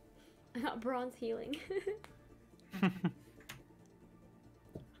 I got bronze healing.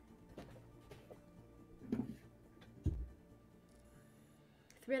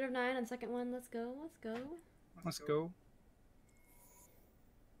 3 out of 9 on the second one. Let's go. Let's go. Let's go.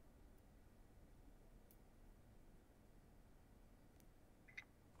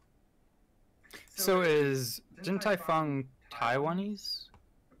 So is Din Tai Fung Taiwanese,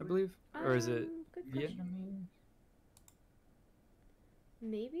 I believe, or is it Good question. Vietnamese?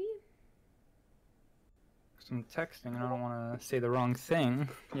 Maybe. 'Cause I'm texting and I don't want to say the wrong thing,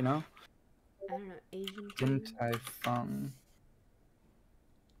 you know. I don't know. Asian. Din food? Tai Fung.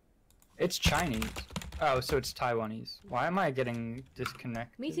 It's Chinese. Oh, so it's Taiwanese. Why am I getting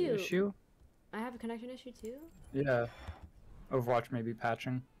disconnected? Me too. Issue? I have a connection issue too. Yeah. Overwatch may be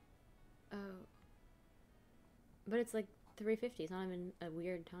patching. Oh. But it's like 350. It's not even a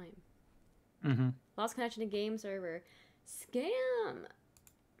weird time. Mm-hmm. Lost connection to game server. Scam!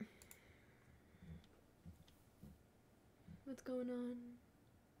 What's going on?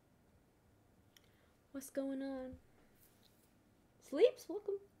 What's going on? Sleeps?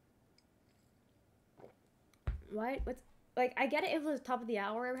 Welcome. Why? What's like? I get it if it was top of the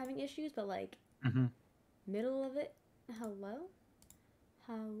hour we're having issues, but like middle of it. Hello?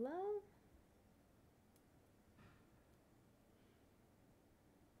 Hello?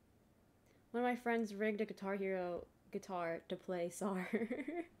 One of my friends rigged a Guitar Hero guitar to play SAR.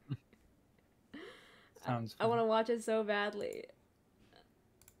 Sounds I want to watch it so badly.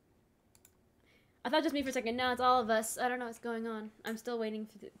 I thought just me for a second. No, it's all of us. I don't know what's going on. I'm still waiting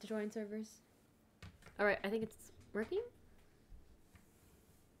to join servers. Alright, I think it's working.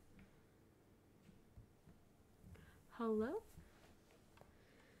 Hello?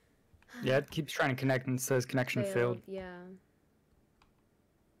 Yeah, it keeps trying to connect and says connection failed. Yeah.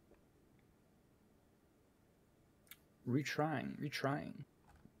 Retrying.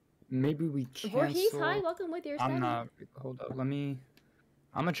 Maybe we cancel. Voorhees, hi, welcome with your I'm study. not. Hold up. I'm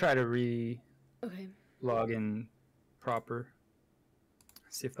gonna try to Okay. log in proper.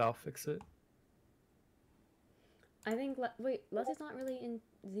 See if that'll fix it. I think wait, Leslie's not really in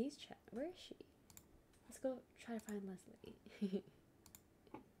Z's chat. Where is she? Let's go try to find Leslie.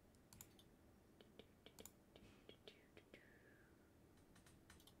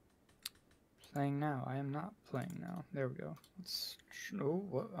 Playing now. I am not playing now. There we go. Oh,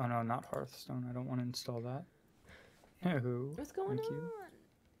 what? Oh no, not Hearthstone. I don't want to install that. No. What's going Thank on?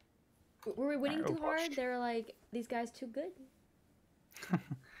 you. Were we winning Alright, too hard? Overwatch. They were like, these guys too good.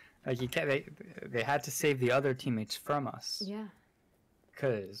 Like you can't. They had to save the other teammates from us. Yeah.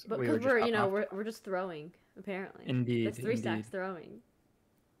 Cause But we because were just we're, up off- we're just throwing, apparently. Indeed, That's three stacks indeed. throwing.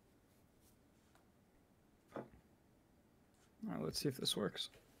 Alright, let's see if this works.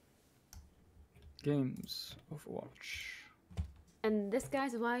 Games, Overwatch. And this,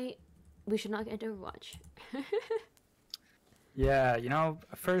 guys, is why we should not get into Overwatch. Yeah,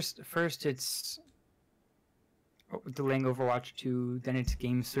 first it's delaying Overwatch 2, then it's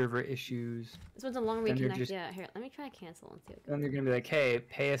game server issues. This one's a long Then they're reconnect. just- Yeah, here, let me try to cancel and see what goes. Then they're gonna be like, hey,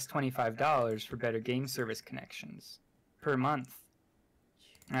 pay us $25 for better game service connections per month.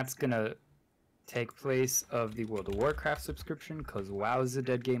 That's gonna take place of the World of Warcraft subscription, because WoW is a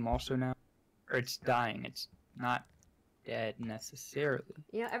dead game also now. Or it's dying, it's not dead necessarily.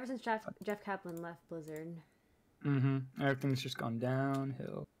 Ever since Jeff Kaplan left Blizzard, Everything's just gone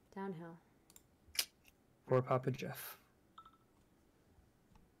downhill. downhill. Poor Papa Jeff.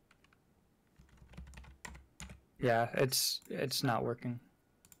 Yeah, it's not working.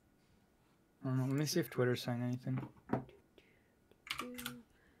 I don't know, let me see if Twitter's saying anything.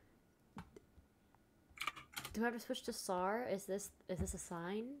 Do I have to switch to SAR? Is this a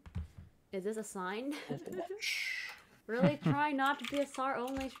sign? Is this a sign? Really try not to be a SAR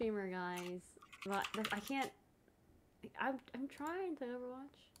only streamer, guys. But I can't. I'm trying to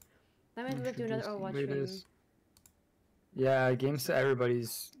Overwatch. I might have to do another Overwatch stream. Yeah, games to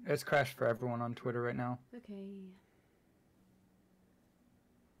everybody's. It's crashed for everyone on Twitter right now. Okay.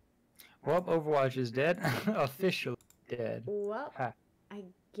 Well, Overwatch is dead. Officially dead. Well, Ha. I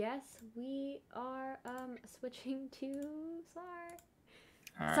guess we are switching to SAR.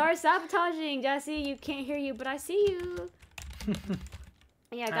 Alright. SAR sabotaging, Jesse. You can't hear you, but I see you.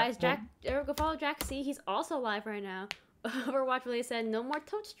 Yeah, guys, well- Jack, go follow Jack C. He's also live right now. Overwatch really said no more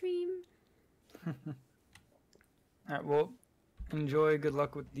Toad stream. Alright, well, enjoy. Good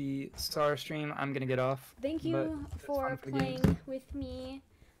luck with the SAR stream. I'm gonna get off. Thank but you it's for fun the games. playing with me.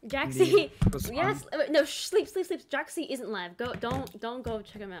 Jack Indeed, C. it was fun. Yes, no, sleep. Jack C isn't live. Don't go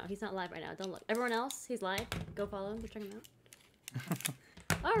check him out. He's not live right now. Don't look. Everyone else, he's live. Go follow him. Go check him out.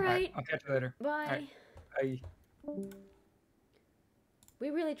 All right. I'll catch you later. Bye. Alright, bye. We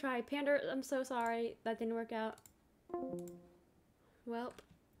really tried. Pander, I'm so sorry. That didn't work out. Well,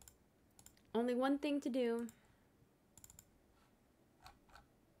 only one thing to do.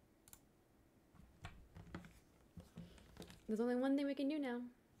 There's only one thing we can do now.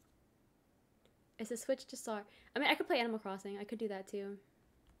 It's to switch to SAR. I mean, I could play Animal Crossing. I could do that too.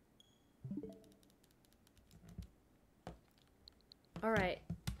 Alright.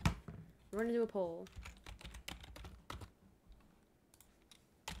 We're gonna do a poll.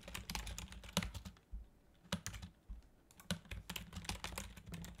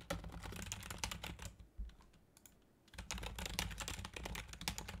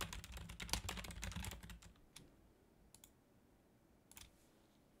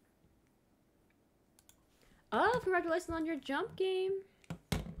 Oh, congratulations on your jump game.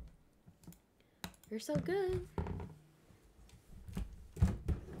 You're so good.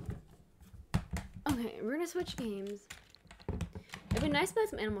 Okay, we're gonna switch games. It'd be nice to play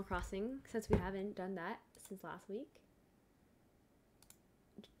some Animal Crossing, since we haven't done that since last week.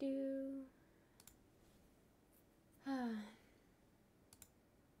 What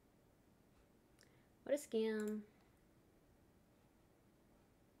a scam.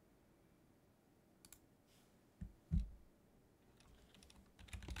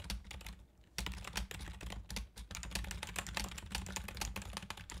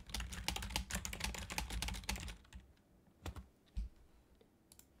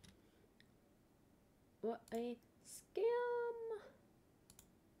 What a scam.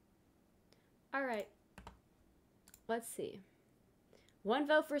 Alright. Let's see. 1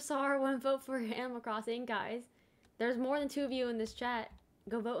 vote for SAR, 1 vote for Animal Crossing. Guys, there's more than 2 of you in this chat.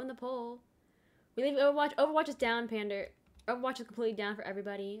 Go vote in the poll. We leave Overwatch. Overwatch is down, Pander. Overwatch is completely down for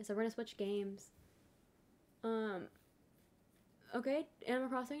everybody. So we're gonna switch games. Okay, Animal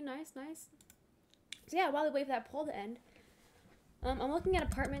Crossing. Nice, nice. So yeah, while we wait for that poll to end, I'm looking at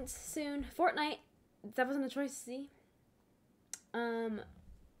apartments soon. Fortnite. That wasn't a choice, see? Well,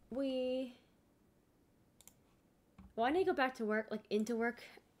 I need to go back to work, like, into work.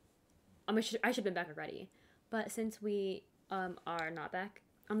 I should have been back already. But since we, are not back,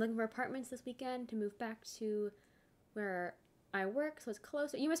 I'm looking for apartments this weekend to move back to where I work, so it's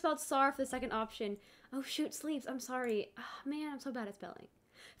closer. You misspelled SAR for the second option. Oh, shoot, sleeps. I'm sorry. Oh, man, I'm so bad at spelling.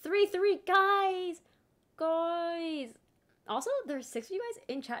 3-3, guys! Guys! Also, there's 6 of you guys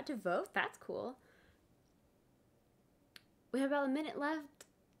in chat to vote. That's cool. We have about a minute left.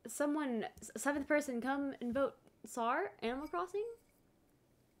 Someone, 7th person, come and vote SAR, Animal Crossing?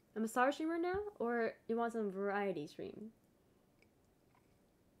 I'm a SAR streamer now, or you want some variety stream?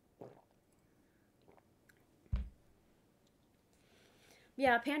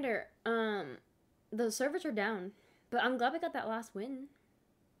 Yeah, Pander, the servers are down, but I'm glad we got that last win.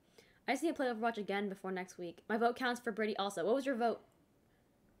 I just need to play Overwatch again before next week. My vote counts for Brady also. What was your vote?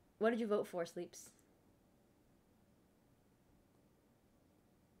 What did you vote for, Sleeps?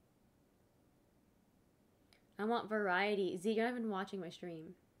 I want variety. Z, you're not even watching my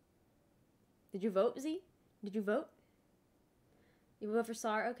stream. Did you vote, Z? Did you vote? You vote for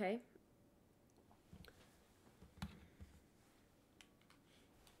SAR? Okay.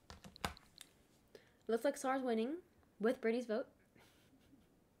 Looks like SAR's winning with Brady's vote.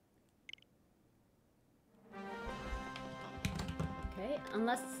 Okay,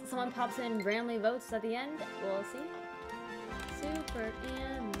 unless someone pops in and randomly votes at the end, we'll see. Super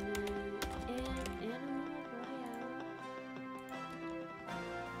Animal Royale.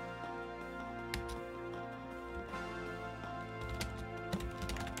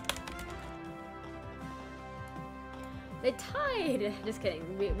 They tied! Just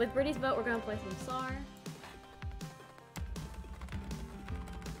kidding. With Brady's vote, we're gonna play some SAR.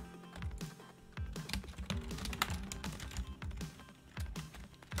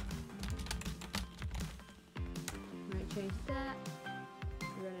 Change that.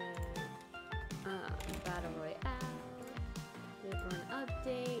 We're gonna Battle Royale. We're going to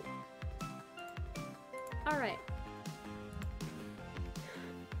update. Alright.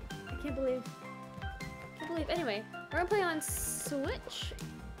 I can't believe. Anyway, we're gonna play on Switch.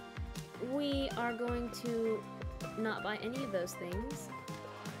 We are going to not buy any of those things.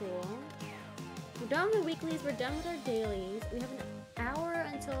 Cool. We're done with the weeklies, we're done with our dailies. We have an hour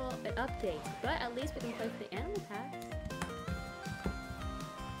until it updates, but at least we can play for the animal packs.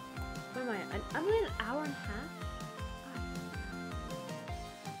 What am I at? I'm only an hour and a half?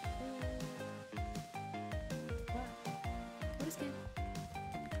 Wow. What is game?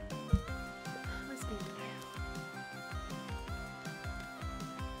 What's game?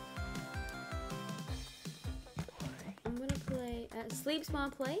 I'm gonna play. Sleeps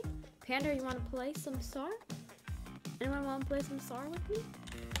wanna play? Panda, you wanna play some SAR? Anyone wanna play some SAR with me?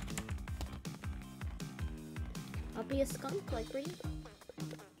 I'll be a skunk like Brady.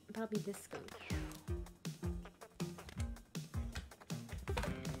 Probably this skunk.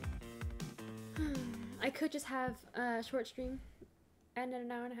 I could just have a short stream and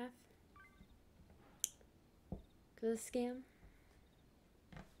an hour and a half. Cause it's a scam.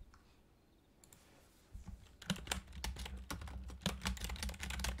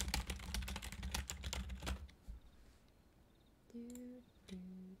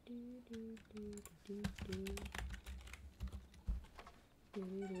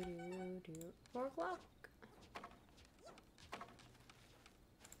 Do 4 o'clock.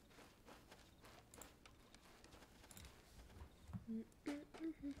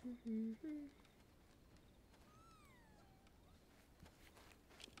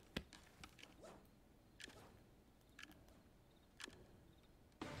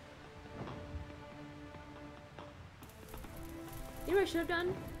 You know what I should have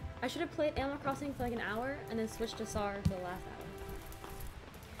done? I should have played Animal Crossing for like an hour and then switched to SAR for the last hour.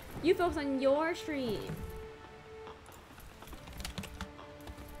 You focus on your stream.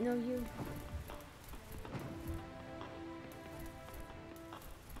 No, you.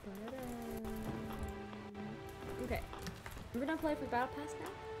 Okay. We're gonna play for Battle Pass now.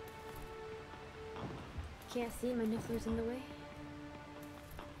 Can't see, my niffler's in the way.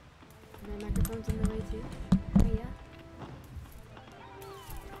 My microphone's in the way too. Oh yeah.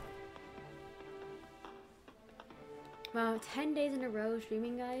 Wow, 10 days in a row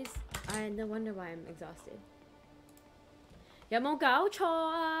streaming, guys. No wonder why I'm exhausted. 有冇搞錯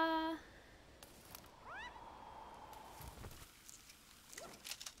啊?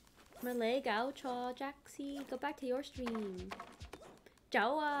 Malay 搞錯 Jaxie, go back to your stream.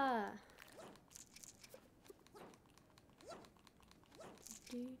 走啊!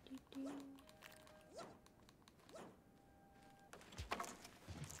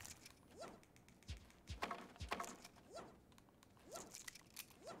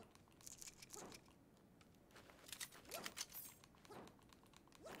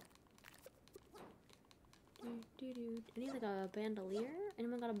 I need like a bandolier.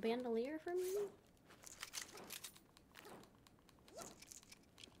 Anyone got a bandolier for me?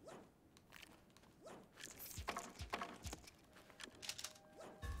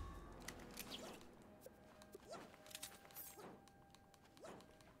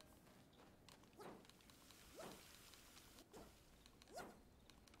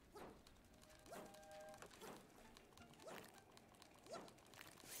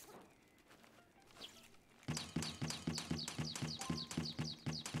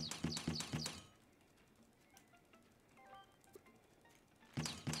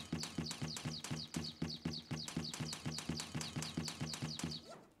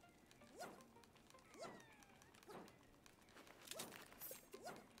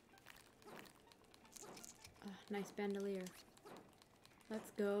 Nice bandolier.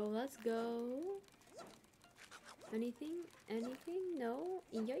 Let's go, let's go. Anything? Anything? No?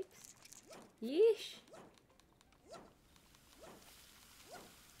 Yikes. Yeesh.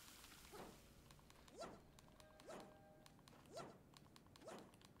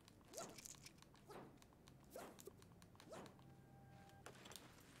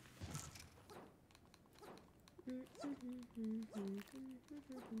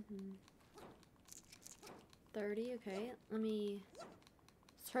 Mm-hmm. 30, okay. Let me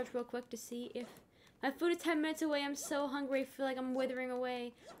search real quick to see if my food is 10 minutes away. I'm so hungry. I feel like I'm withering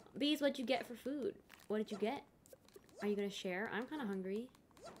away. Bees, what'd you get for food? What did you get? Are you gonna share? I'm kind of hungry.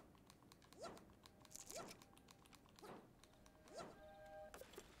 Okay,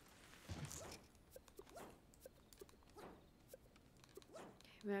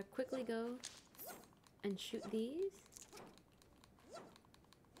 we're gonna quickly go and shoot these.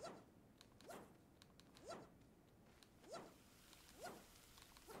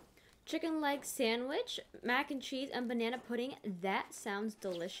 Chicken leg sandwich, mac and cheese, and banana pudding. That sounds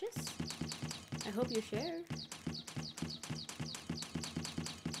delicious. I hope you share.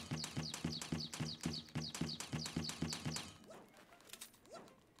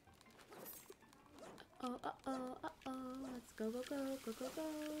 Oh, uh-oh, uh-oh. Let's go, go, go, go, go, go.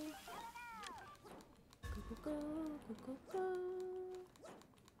 Go, go, go, go, go, go.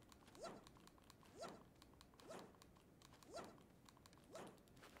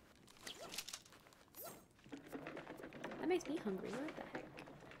 That makes me hungry. What the heck?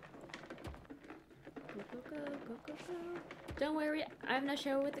 Go, go, go, go, go, go. Don't worry, I have no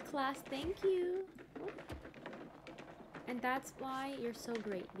show with the class. Thank you. And that's why you're so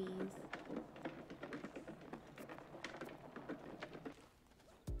great, bees.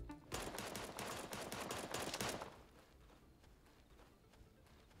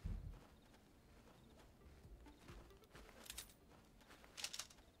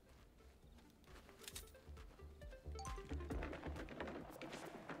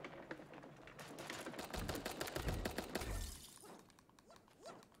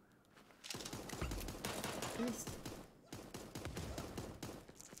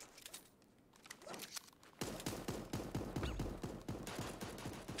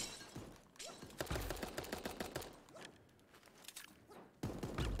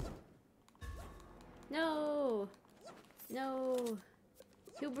 No! No!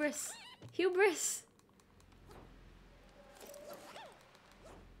 Hubris! Hubris!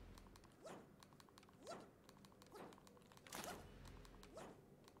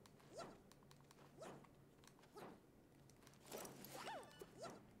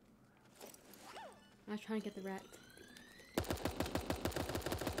 I was trying to get the rat.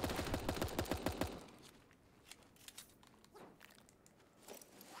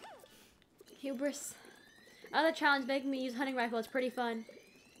 Hubris. Other challenge making me use hunting rifle. It's pretty fun.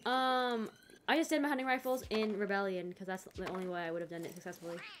 I just did my hunting rifles in Rebellion because that's the only way I would have done it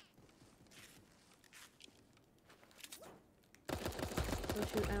successfully. Oh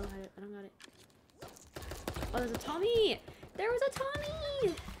shoot, I don't have it. I don't got it. Oh, there's a Tommy! There was a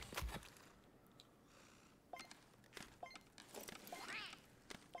Tommy!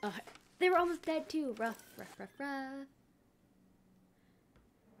 Oh, they were almost dead too. Rough, rough, rough, rough.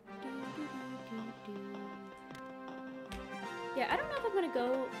 Yeah, I don't know if I'm gonna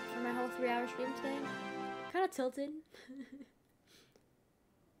go for my whole 3-hour stream today. Kind of tilted.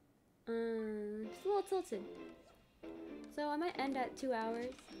 Just a little tilted. So I might end at 2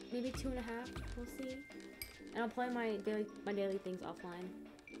 hours, maybe 2.5. We'll see. And I'll play my daily things offline.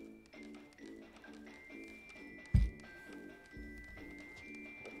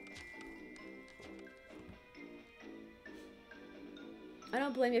 I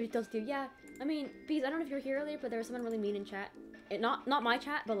don't blame you if you tilted you. Yeah, I mean, because I don't know if you were here earlier, but there was someone really mean in chat. Not my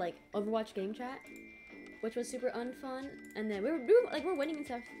chat, but like Overwatch game chat, which was super unfun. And then we're winning and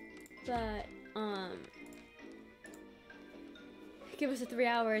stuff, but give us a 3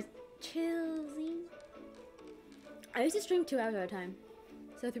 hours. Chillsy. I used to stream 2 hours at a time.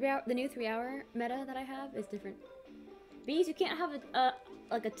 So the new 3-hour meta that I have is different. Bees, you can't have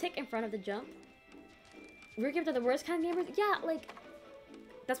like a tick in front of the jump. We're giving to the worst kind of gamers. Yeah, like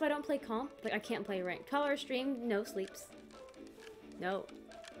that's why I don't play comp. Like I can't play rank. 12-hour stream, no sleeps. No.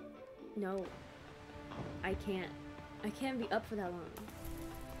 No. I can't. I can't be up for that long.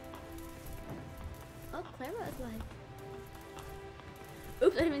 Oh, Clara is live.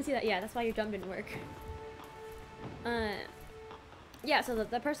 Oops, I didn't even see that. Yeah, that's why your jump didn't work. Yeah, so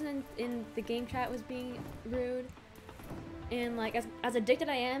the person in the game chat was being rude. And like as addicted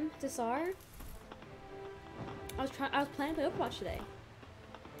I am to SAR, I was planning to play Overwatch today.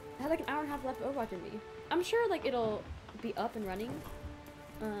 I had like an hour and a half left of Overwatch in me. I'm sure like it'll be up and running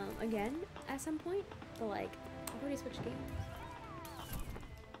again at some point, but like I've already switched games.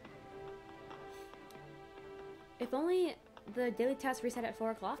 If only the daily task reset at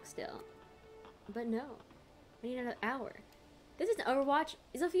 4 o'clock still. But no. I need another hour. This is Overwatch.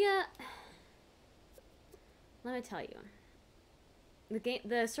 Sophia, let me tell you.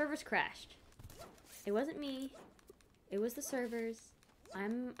 The servers crashed. It wasn't me. It was the servers.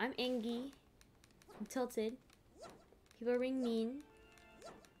 I'm angry. I'm tilted. People are being mean.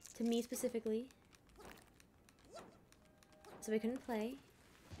 To me specifically. So we couldn't play.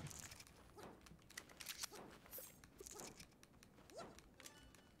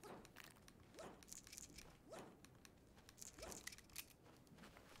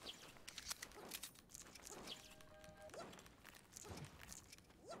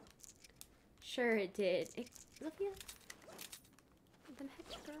 Sure it did. Sophia? What the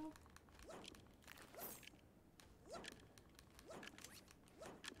heck, girl?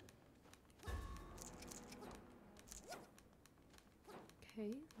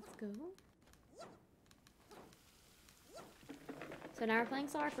 Okay, let's go. So now we're playing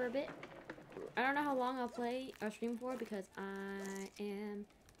SAR for a bit. I don't know how long I'll play or stream for because I am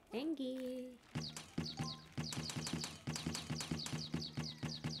angry.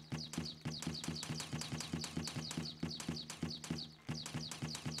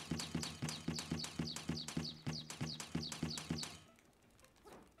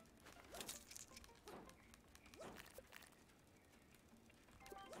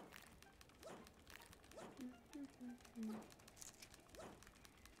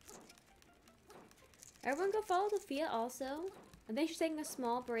 Everyone go follow Sophia also. I think she's taking a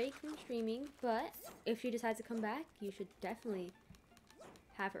small break from streaming, but if she decides to come back, you should definitely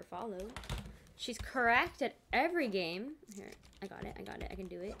have her follow. She's correct at every game. Here, I got it, I can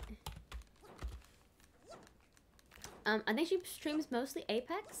do it. I think she streams mostly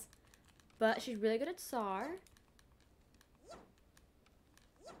Apex, but she's really good at SAR.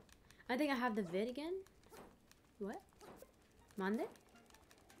 I think I have the vid again. What? Mande?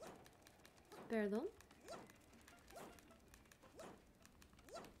 Perdón.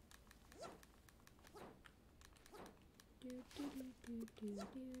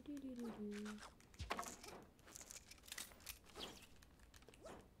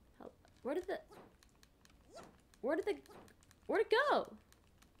 Where'd it go?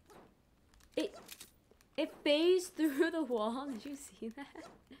 It phased through the wall. Did you see that?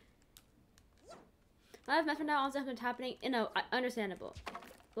 I've messed now on stuff that's happening. You know, understandable.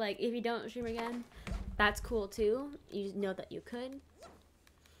 Like if you don't stream again, that's cool too. You just know that you could.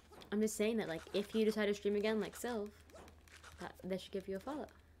 I'm just saying that like if you decide to stream again like Sylv, they should give you a follow.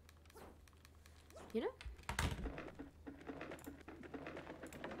 You know?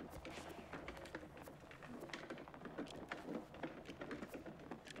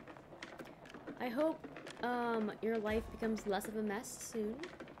 I hope your life becomes less of a mess soon.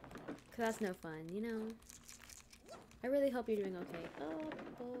 Cause that's no fun, you know. I really hope you're doing okay. Oh.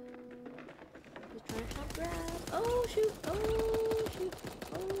 Just trying to help grab. Oh shoot! Oh shoot!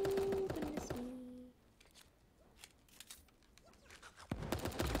 Oh goodness me!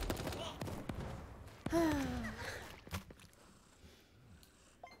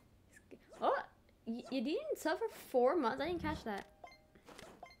 Oh, you didn't suffer 4 months. I didn't catch that.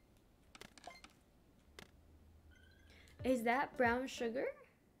 Is that brown sugar?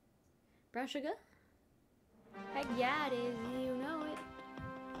 Brown sugar? Heck yeah, it is. You know it.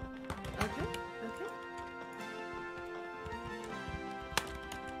 Okay, okay.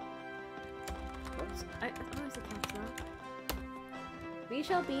 Whoops. I always a caps lock. We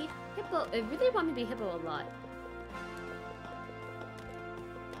shall be hippo. I really want me to be hippo a lot.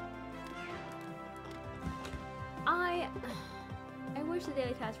 I wish the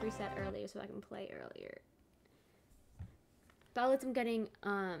daily task reset earlier so I can play earlier. But at least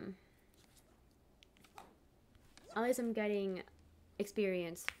I'm getting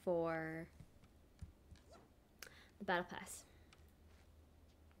experience for the battle pass.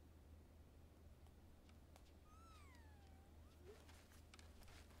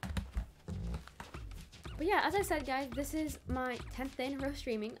 But yeah, as I said, guys, this is my 10th day in a row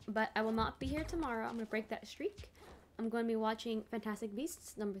streaming, but I will not be here tomorrow. I'm gonna break that streak. I'm going to be watching Fantastic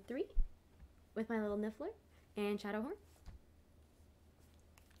Beasts #3 with my little Niffler and Shadowhorn.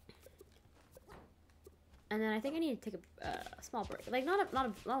 And then I think I need to take a small break, like not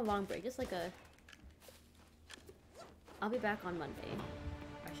a long break, just like a. I'll be back on Monday.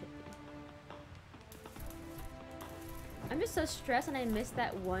 I should be. I'm just so stressed, and I missed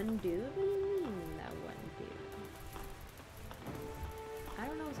that one dude. What do you mean, that one dude? I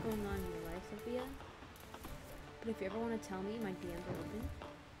don't know what's going on in your life, Sophia. But if you ever want to tell me, my DMs are open.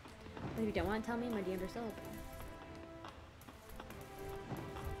 But if you don't want to tell me, my DMs are still open.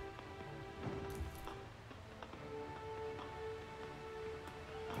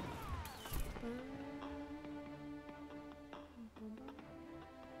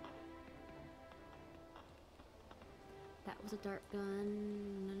 That was a dart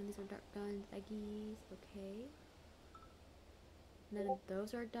gun. None of these are dart guns, Eggies. Okay. None of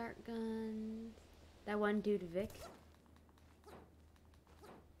those are dart guns. That one dude, Vic.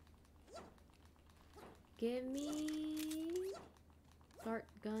 Give me dart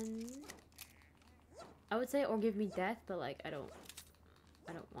gun. I would say, or give me death, but like I don't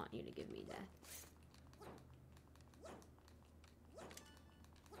want you to give me death.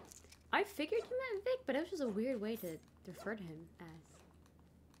 I figured you meant Vic, but it was just a weird way to refer to him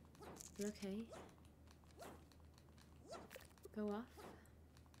as. But okay. Go off.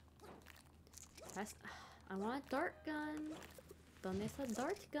 That's, I want a dart gun. ¿Dónde está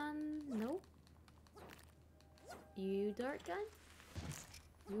dart gun? Nope. You dart gun?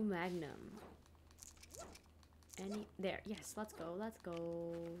 You magnum. Any there, yes, let's go, let's go.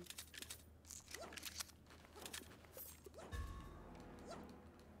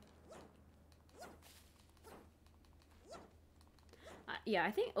 Yeah,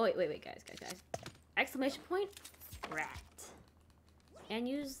 I think. Oh wait, guys. Exclamation point, rat. And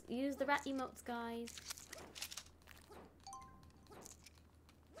use the rat emotes, guys.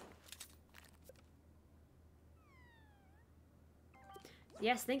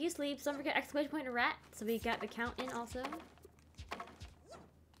 Yes, thank you, Sleeps. Don't forget exclamation point and rat, so we got the count in also.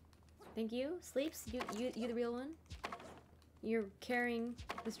 Thank you, Sleeps. You the real one. You're carrying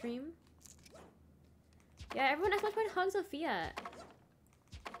the stream. Yeah, everyone exclamation point hug Sophia.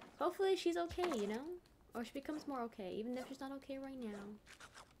 Hopefully she's okay, you know? Or she becomes more okay, even if she's not okay right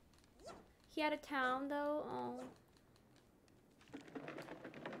now. He out of town, though. Oh.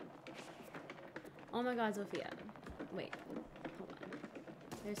 Oh my god, Sophia. Wait. Hold on.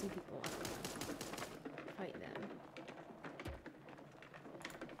 There's some people. Fight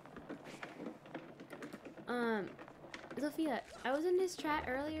them. Sophia, I was in his chat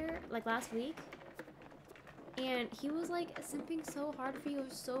earlier, like last week. And he was like simping so hard for you. It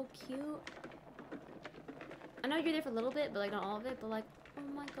was so cute. I know you're there for a little bit, but like not all of it, but like,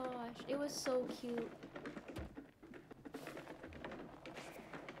 oh my gosh, it was so cute.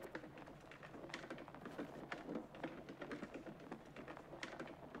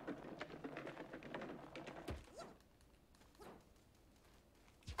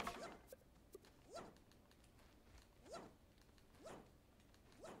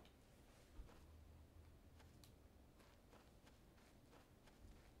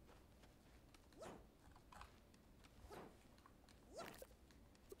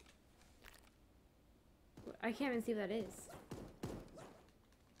 I can't even see what that is.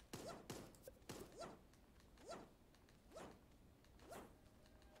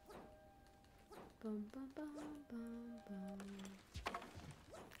 Bum, bum, bum, bum, bum.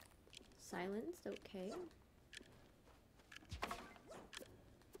 Silenced, okay.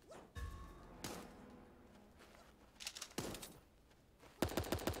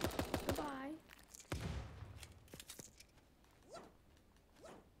 Goodbye.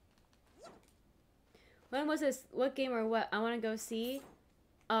 When was this? What game or what? I want to go see.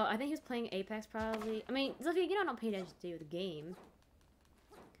 Oh, I think he was playing Apex probably. I mean, Zofia, you don't pay attention to the game.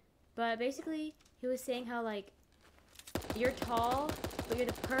 But basically, he was saying how, like, you're tall, but you're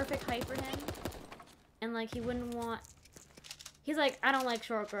the perfect height for him. And, like, he wouldn't want... He's like, I don't like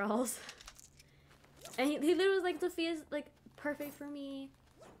short girls. And he literally was like, Zofia's, like, perfect for me.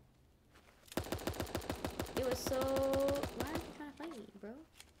 It was so... Why are you trying to fight me, bro?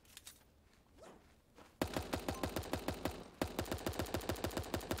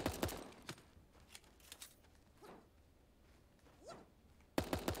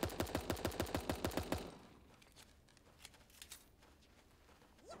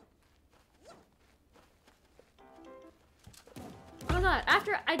 Oh my god,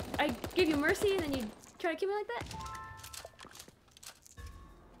 after I give you mercy and then you try to kill me like that?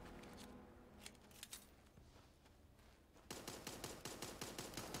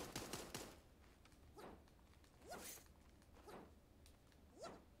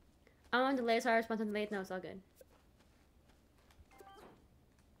 I'm on delay, sorry, response on delay. No, it's all good.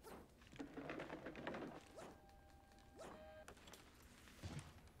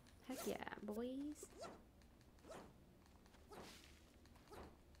 Heck yeah, boys.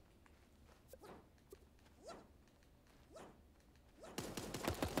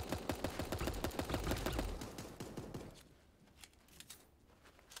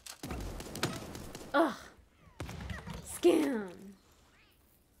 Ugh. Scam.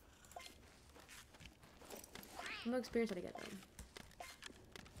 No experience how to get them.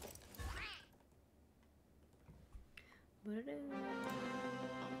 What it is?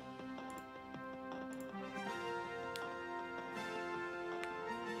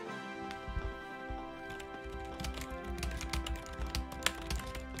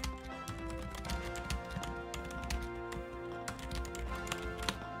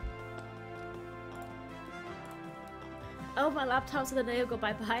 Oh, my laptop so that they'll go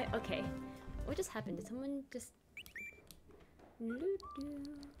bye-bye? Okay. What just happened? Did someone just... You know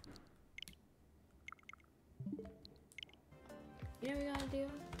what we gotta do?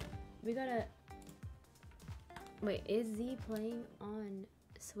 We gotta... Wait, is Z playing on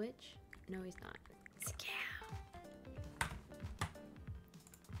Switch? No, he's not.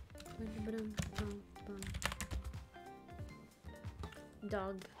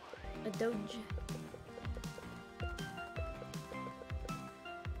 Dog. A doge.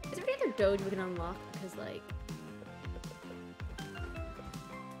 Is there any other doge we can unlock? Because, like...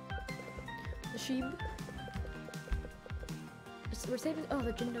 The sheep. We're saving... Oh,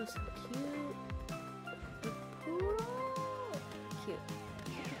 the Jindo's so cute. The Puro. Cute.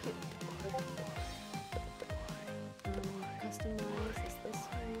 Cute. Customize is this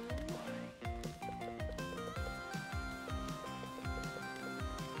one.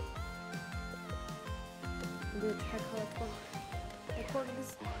 The tricolor corner. Record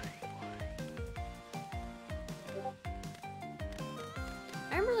this.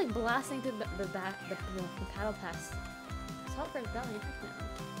 I remember like blasting through the paddle pass. Salt for belly, heck no.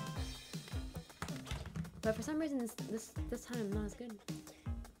 But for some reason this time not as good.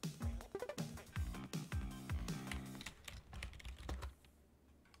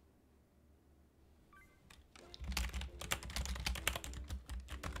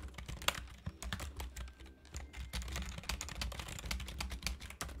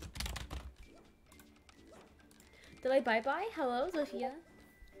 Delay bye-bye? Hello, Zofia.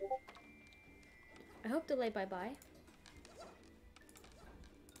 I hope delay bye-bye.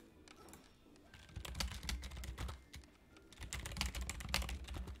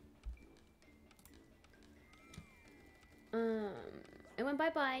 It went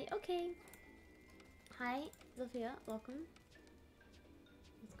bye-bye. Okay. Hi, Zofia. Welcome.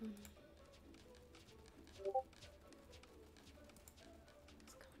 What's going on?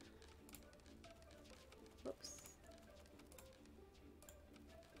 Whoops.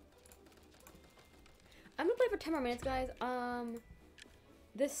 I'm gonna play for 10 more minutes, guys.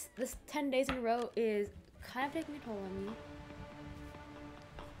 This 10 days in a row is kind of taking a toll on me.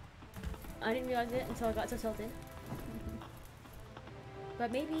 I didn't realize it until I got so tilted.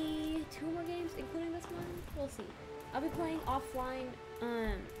 But maybe 2 more games, including this one. We'll see. I'll be playing offline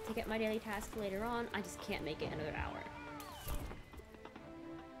to get my daily tasks later on. I just can't make it another hour.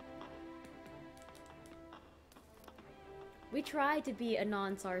 We tried to be a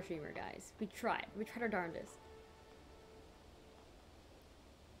non-SAR streamer, guys. We tried. We tried our darndest.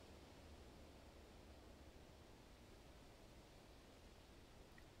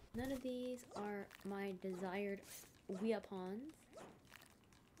 None of these are my desired weapons.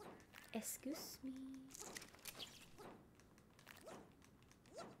 Excuse me.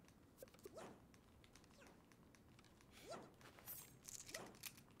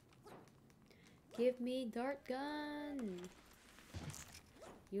 Give me dart gun.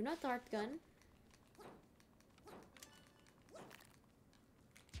 You not dart gun.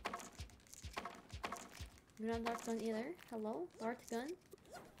 You're not dart gun either. Hello? Dart gun?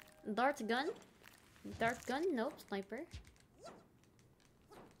 Dart gun? Dart gun? Nope. Sniper.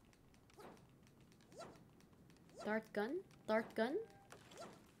 Dart gun? Dart gun?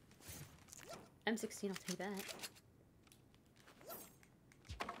 M16, I'll take that.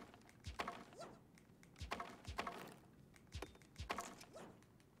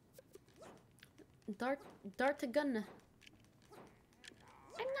 Dart gun. I'm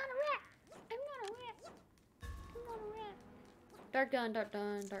not a rat. I'm not a rat. I'm not a rat. Dart gun, dart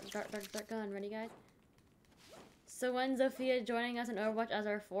gun. Ready, guys? So when Zofia joining us in Overwatch as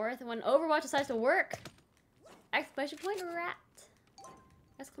our 4th? When Overwatch decides to work! Exclamation point rat.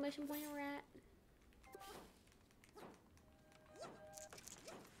 Exclamation point rat.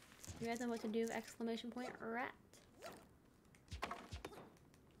 You guys know what to do? Exclamation point rat.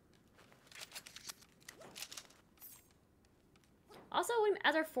 Also,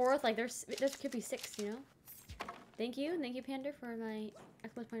 as our 4th, like there's could be 6, you know. Thank you, Panda, for my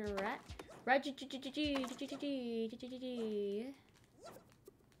exclamation point rat. Rat.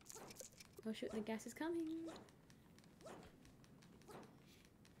 Oh shoot, the gas is coming.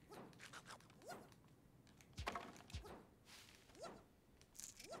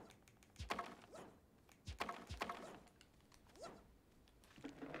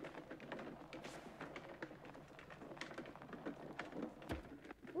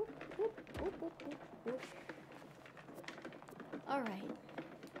 Alright.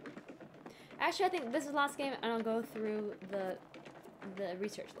 Actually, I think this is the last game, and I'll go through the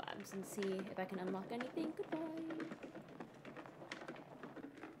research labs and see if I can unlock anything. Goodbye.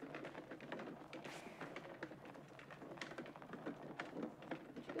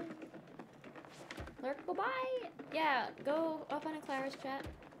 Lurk, go bye! Yeah, go open a Clara's chat.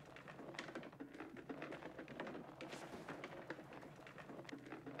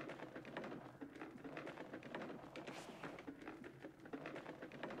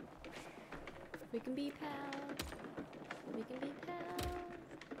 We can be pals. We can be pals.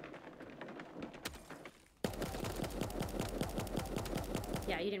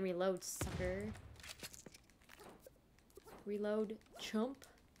 Yeah, you didn't reload, sucker. Reload, chump.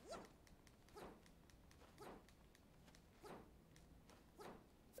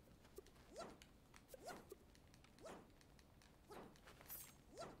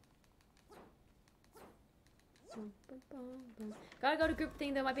 Gotta go to group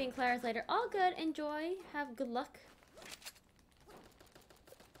thing that might be in Clara's later. All good. Enjoy. Have good luck.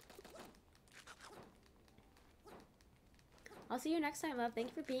 I'll see you next time, love. Thank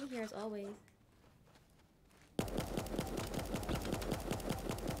you for being here as always.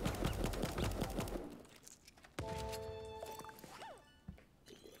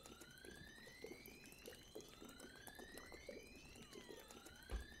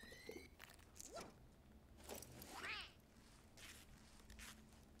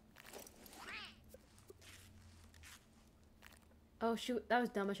 Oh shoot, that was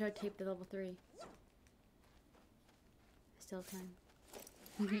dumb. I should have taped the level 3. Still time.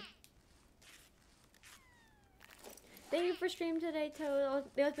 Thank you for stream today, Toad.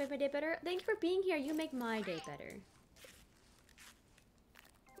 They always make my day better. Thank you for being here. You make my day better.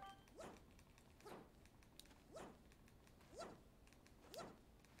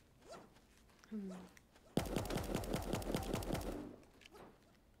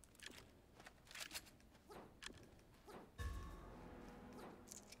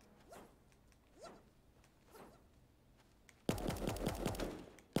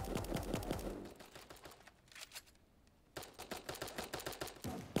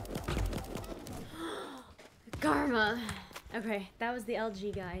 Karma. Okay, that was the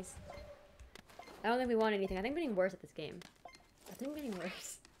LG, guys. I don't think we won anything. I think we're getting worse at this game. I think we're getting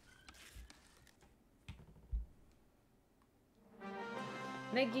worse.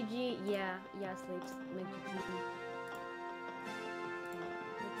 Meg GG, yeah, sleeps. Meg GG.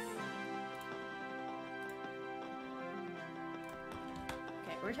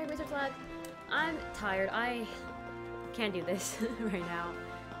 Okay, we're gonna check research lab. I'm tired. I can't do this right now.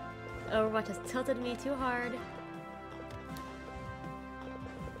 Overwatch has tilted me too hard.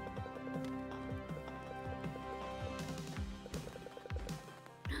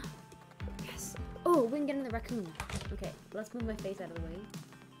 we can get in the raccoon. Okay, let's move my face out of the way.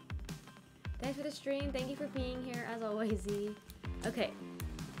 Thanks for the stream. Thank you for being here as always, Z. Okay.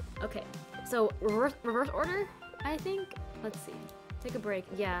 Okay. So reverse order, I think. Let's see. Take a break.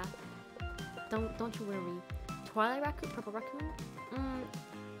 Yeah. Don't you worry. Twilight raccoon, purple raccoon.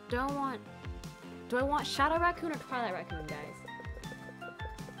 Do I want shadow raccoon or twilight raccoon, guys?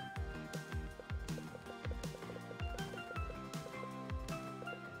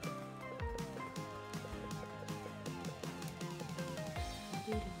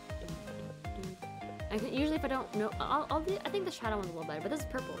 Usually if I don't know, I think the shadow one's a little better, but this is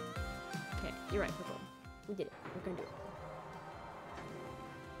purple. Okay, you're right, purple. We did it. We're gonna do it.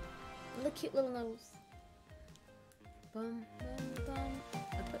 Look, cute little nose. Bum, bum, bum.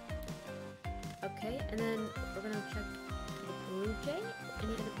 Okay, and then we're gonna check the blue jay.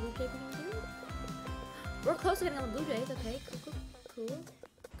 Any other blue jay we can do? We're close to getting all the blue jays. Okay, cool.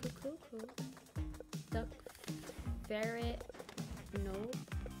 Duck, ferret. Nope.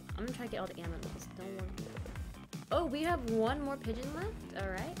 I'm gonna try to get all the animals. Don't worry. Oh, we have one more pigeon left. All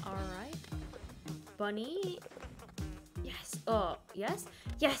right. Bunny. Yes. Oh, yes.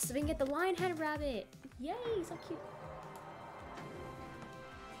 Yes. We can get the lion head rabbit. Yay! So cute.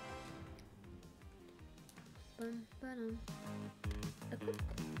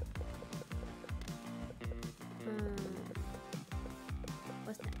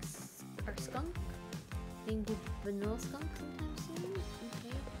 What's next? Our skunk. We can do vanilla skunk sometime soon.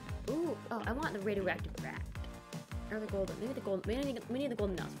 Okay. Ooh. Oh, I want the radioactive rat. Or the golden. Maybe the golden. We need the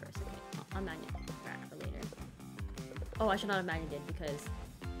golden mouse first. Okay. I'll magnet rat for later. Oh, I should not have magneted because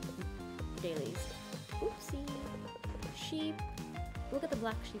dailies. Oopsie. Sheep. Look at the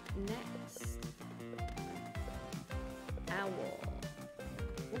black sheep next. Owl.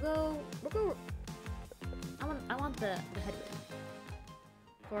 We'll go. I want the headwind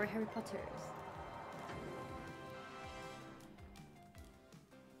for Harry Potter's.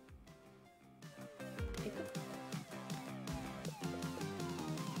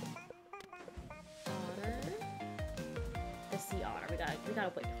 Otter. The sea otter. We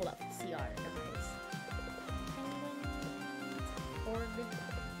gotta wait. Hold up. The sea otter. Guys. Penguins.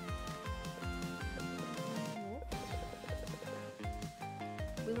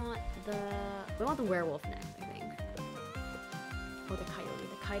 We want the werewolf next, I think. Or the coyote.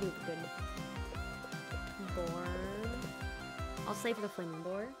 The coyote would be good. Boar. I'll save for the flaming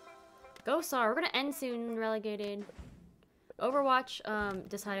boar. Go SAR. We're gonna end soon. Relegated. Overwatch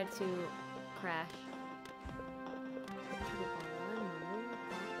decided to crash.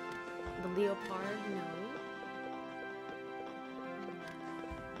 The leopard, no.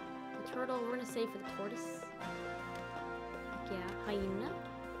 The turtle, we're gonna save for the tortoise. Yeah, hyena.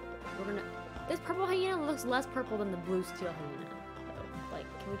 We're gonna. This purple hyena looks less purple than the blue steel hyena. So, like,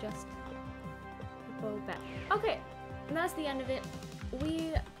 can we just go back? Okay, and that's the end of it. We'll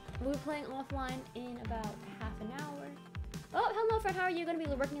be playing offline in about half an hour. Oh, hello, Fred. How are you? Gonna be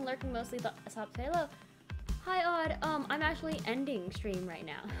lurking mostly. Stop. Say hello. Hi, Odd. I'm actually ending stream right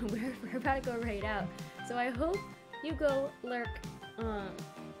now. we're about to go raid out. So I hope you go lurk on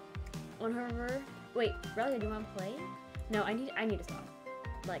her. Wait, really? Do you want to play? No, I need to stop.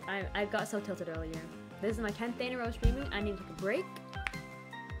 Like, I got so tilted earlier. This is my 10th day in a row streaming. I need to take a break.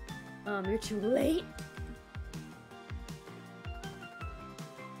 You're too late.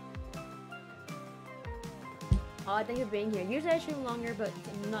 Odd, thank you for being here. Usually I stream longer, but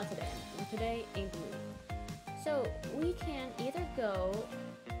not today. Today ain't the mood. So we can either go.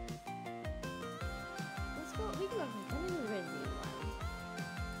 Let's go. We can go. I think we're ready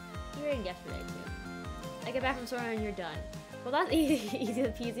to you raided yesterday too. I get back from SAR and you're done. Well, that's easy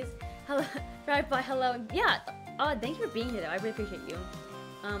to peasy. Hello, drive by. Hello. Yeah. Oh, thank you for being here though. I really appreciate you.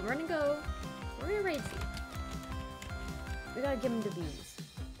 We're gonna raid Z. We gotta give him the views.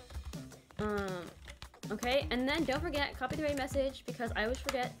 Okay, and then don't forget, copy the raid message because I always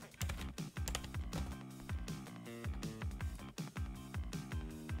forget.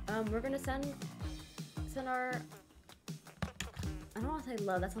 We're gonna send our. I don't want to say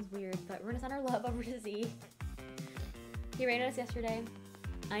love. That sounds weird, but we're gonna send our love over to Z. He raided us yesterday.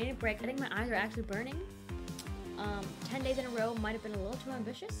 I need a break. I think my eyes are actually burning. 10 days in a row might have been a little too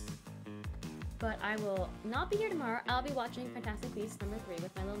ambitious, but I will not be here tomorrow. I'll be watching Fantastic Beasts #3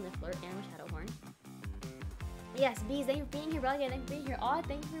 with my little Niffler and my Shadowhorn. Yes, Bees, thank you for being here. Relia, thank you for being here. Aw,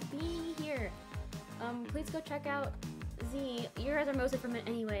 thank you for being here. Please go check out Z. You guys are mostly from it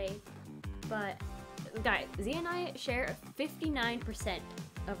anyway, but guys, Z and I share 59%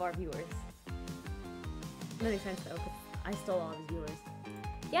 of our viewers. That makes sense though, because I stole all of his viewers.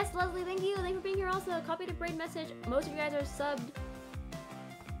 Yes, Leslie, thank you. Thank you for being here also. Copy the braid message. Most of you guys are subbed.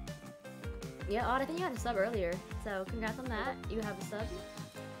 Yeah, Odd, I think you had a sub earlier, so congrats on that. You have a sub.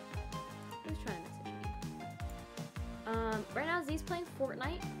 Who's trying to message me? Right now Z's playing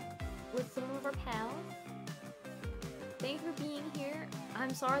Fortnite with some of our pals. Thanks for being here.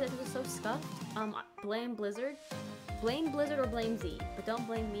 I'm sorry that this was so scuffed. Blame Blizzard. Blame Blizzard or blame Z, but don't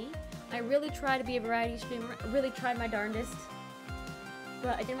blame me. I really tried to be a variety streamer. I really tried my darndest,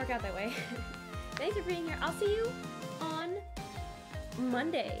 but it didn't work out that way. Thanks for being here. I'll see you on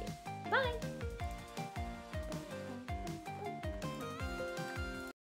Monday. Bye!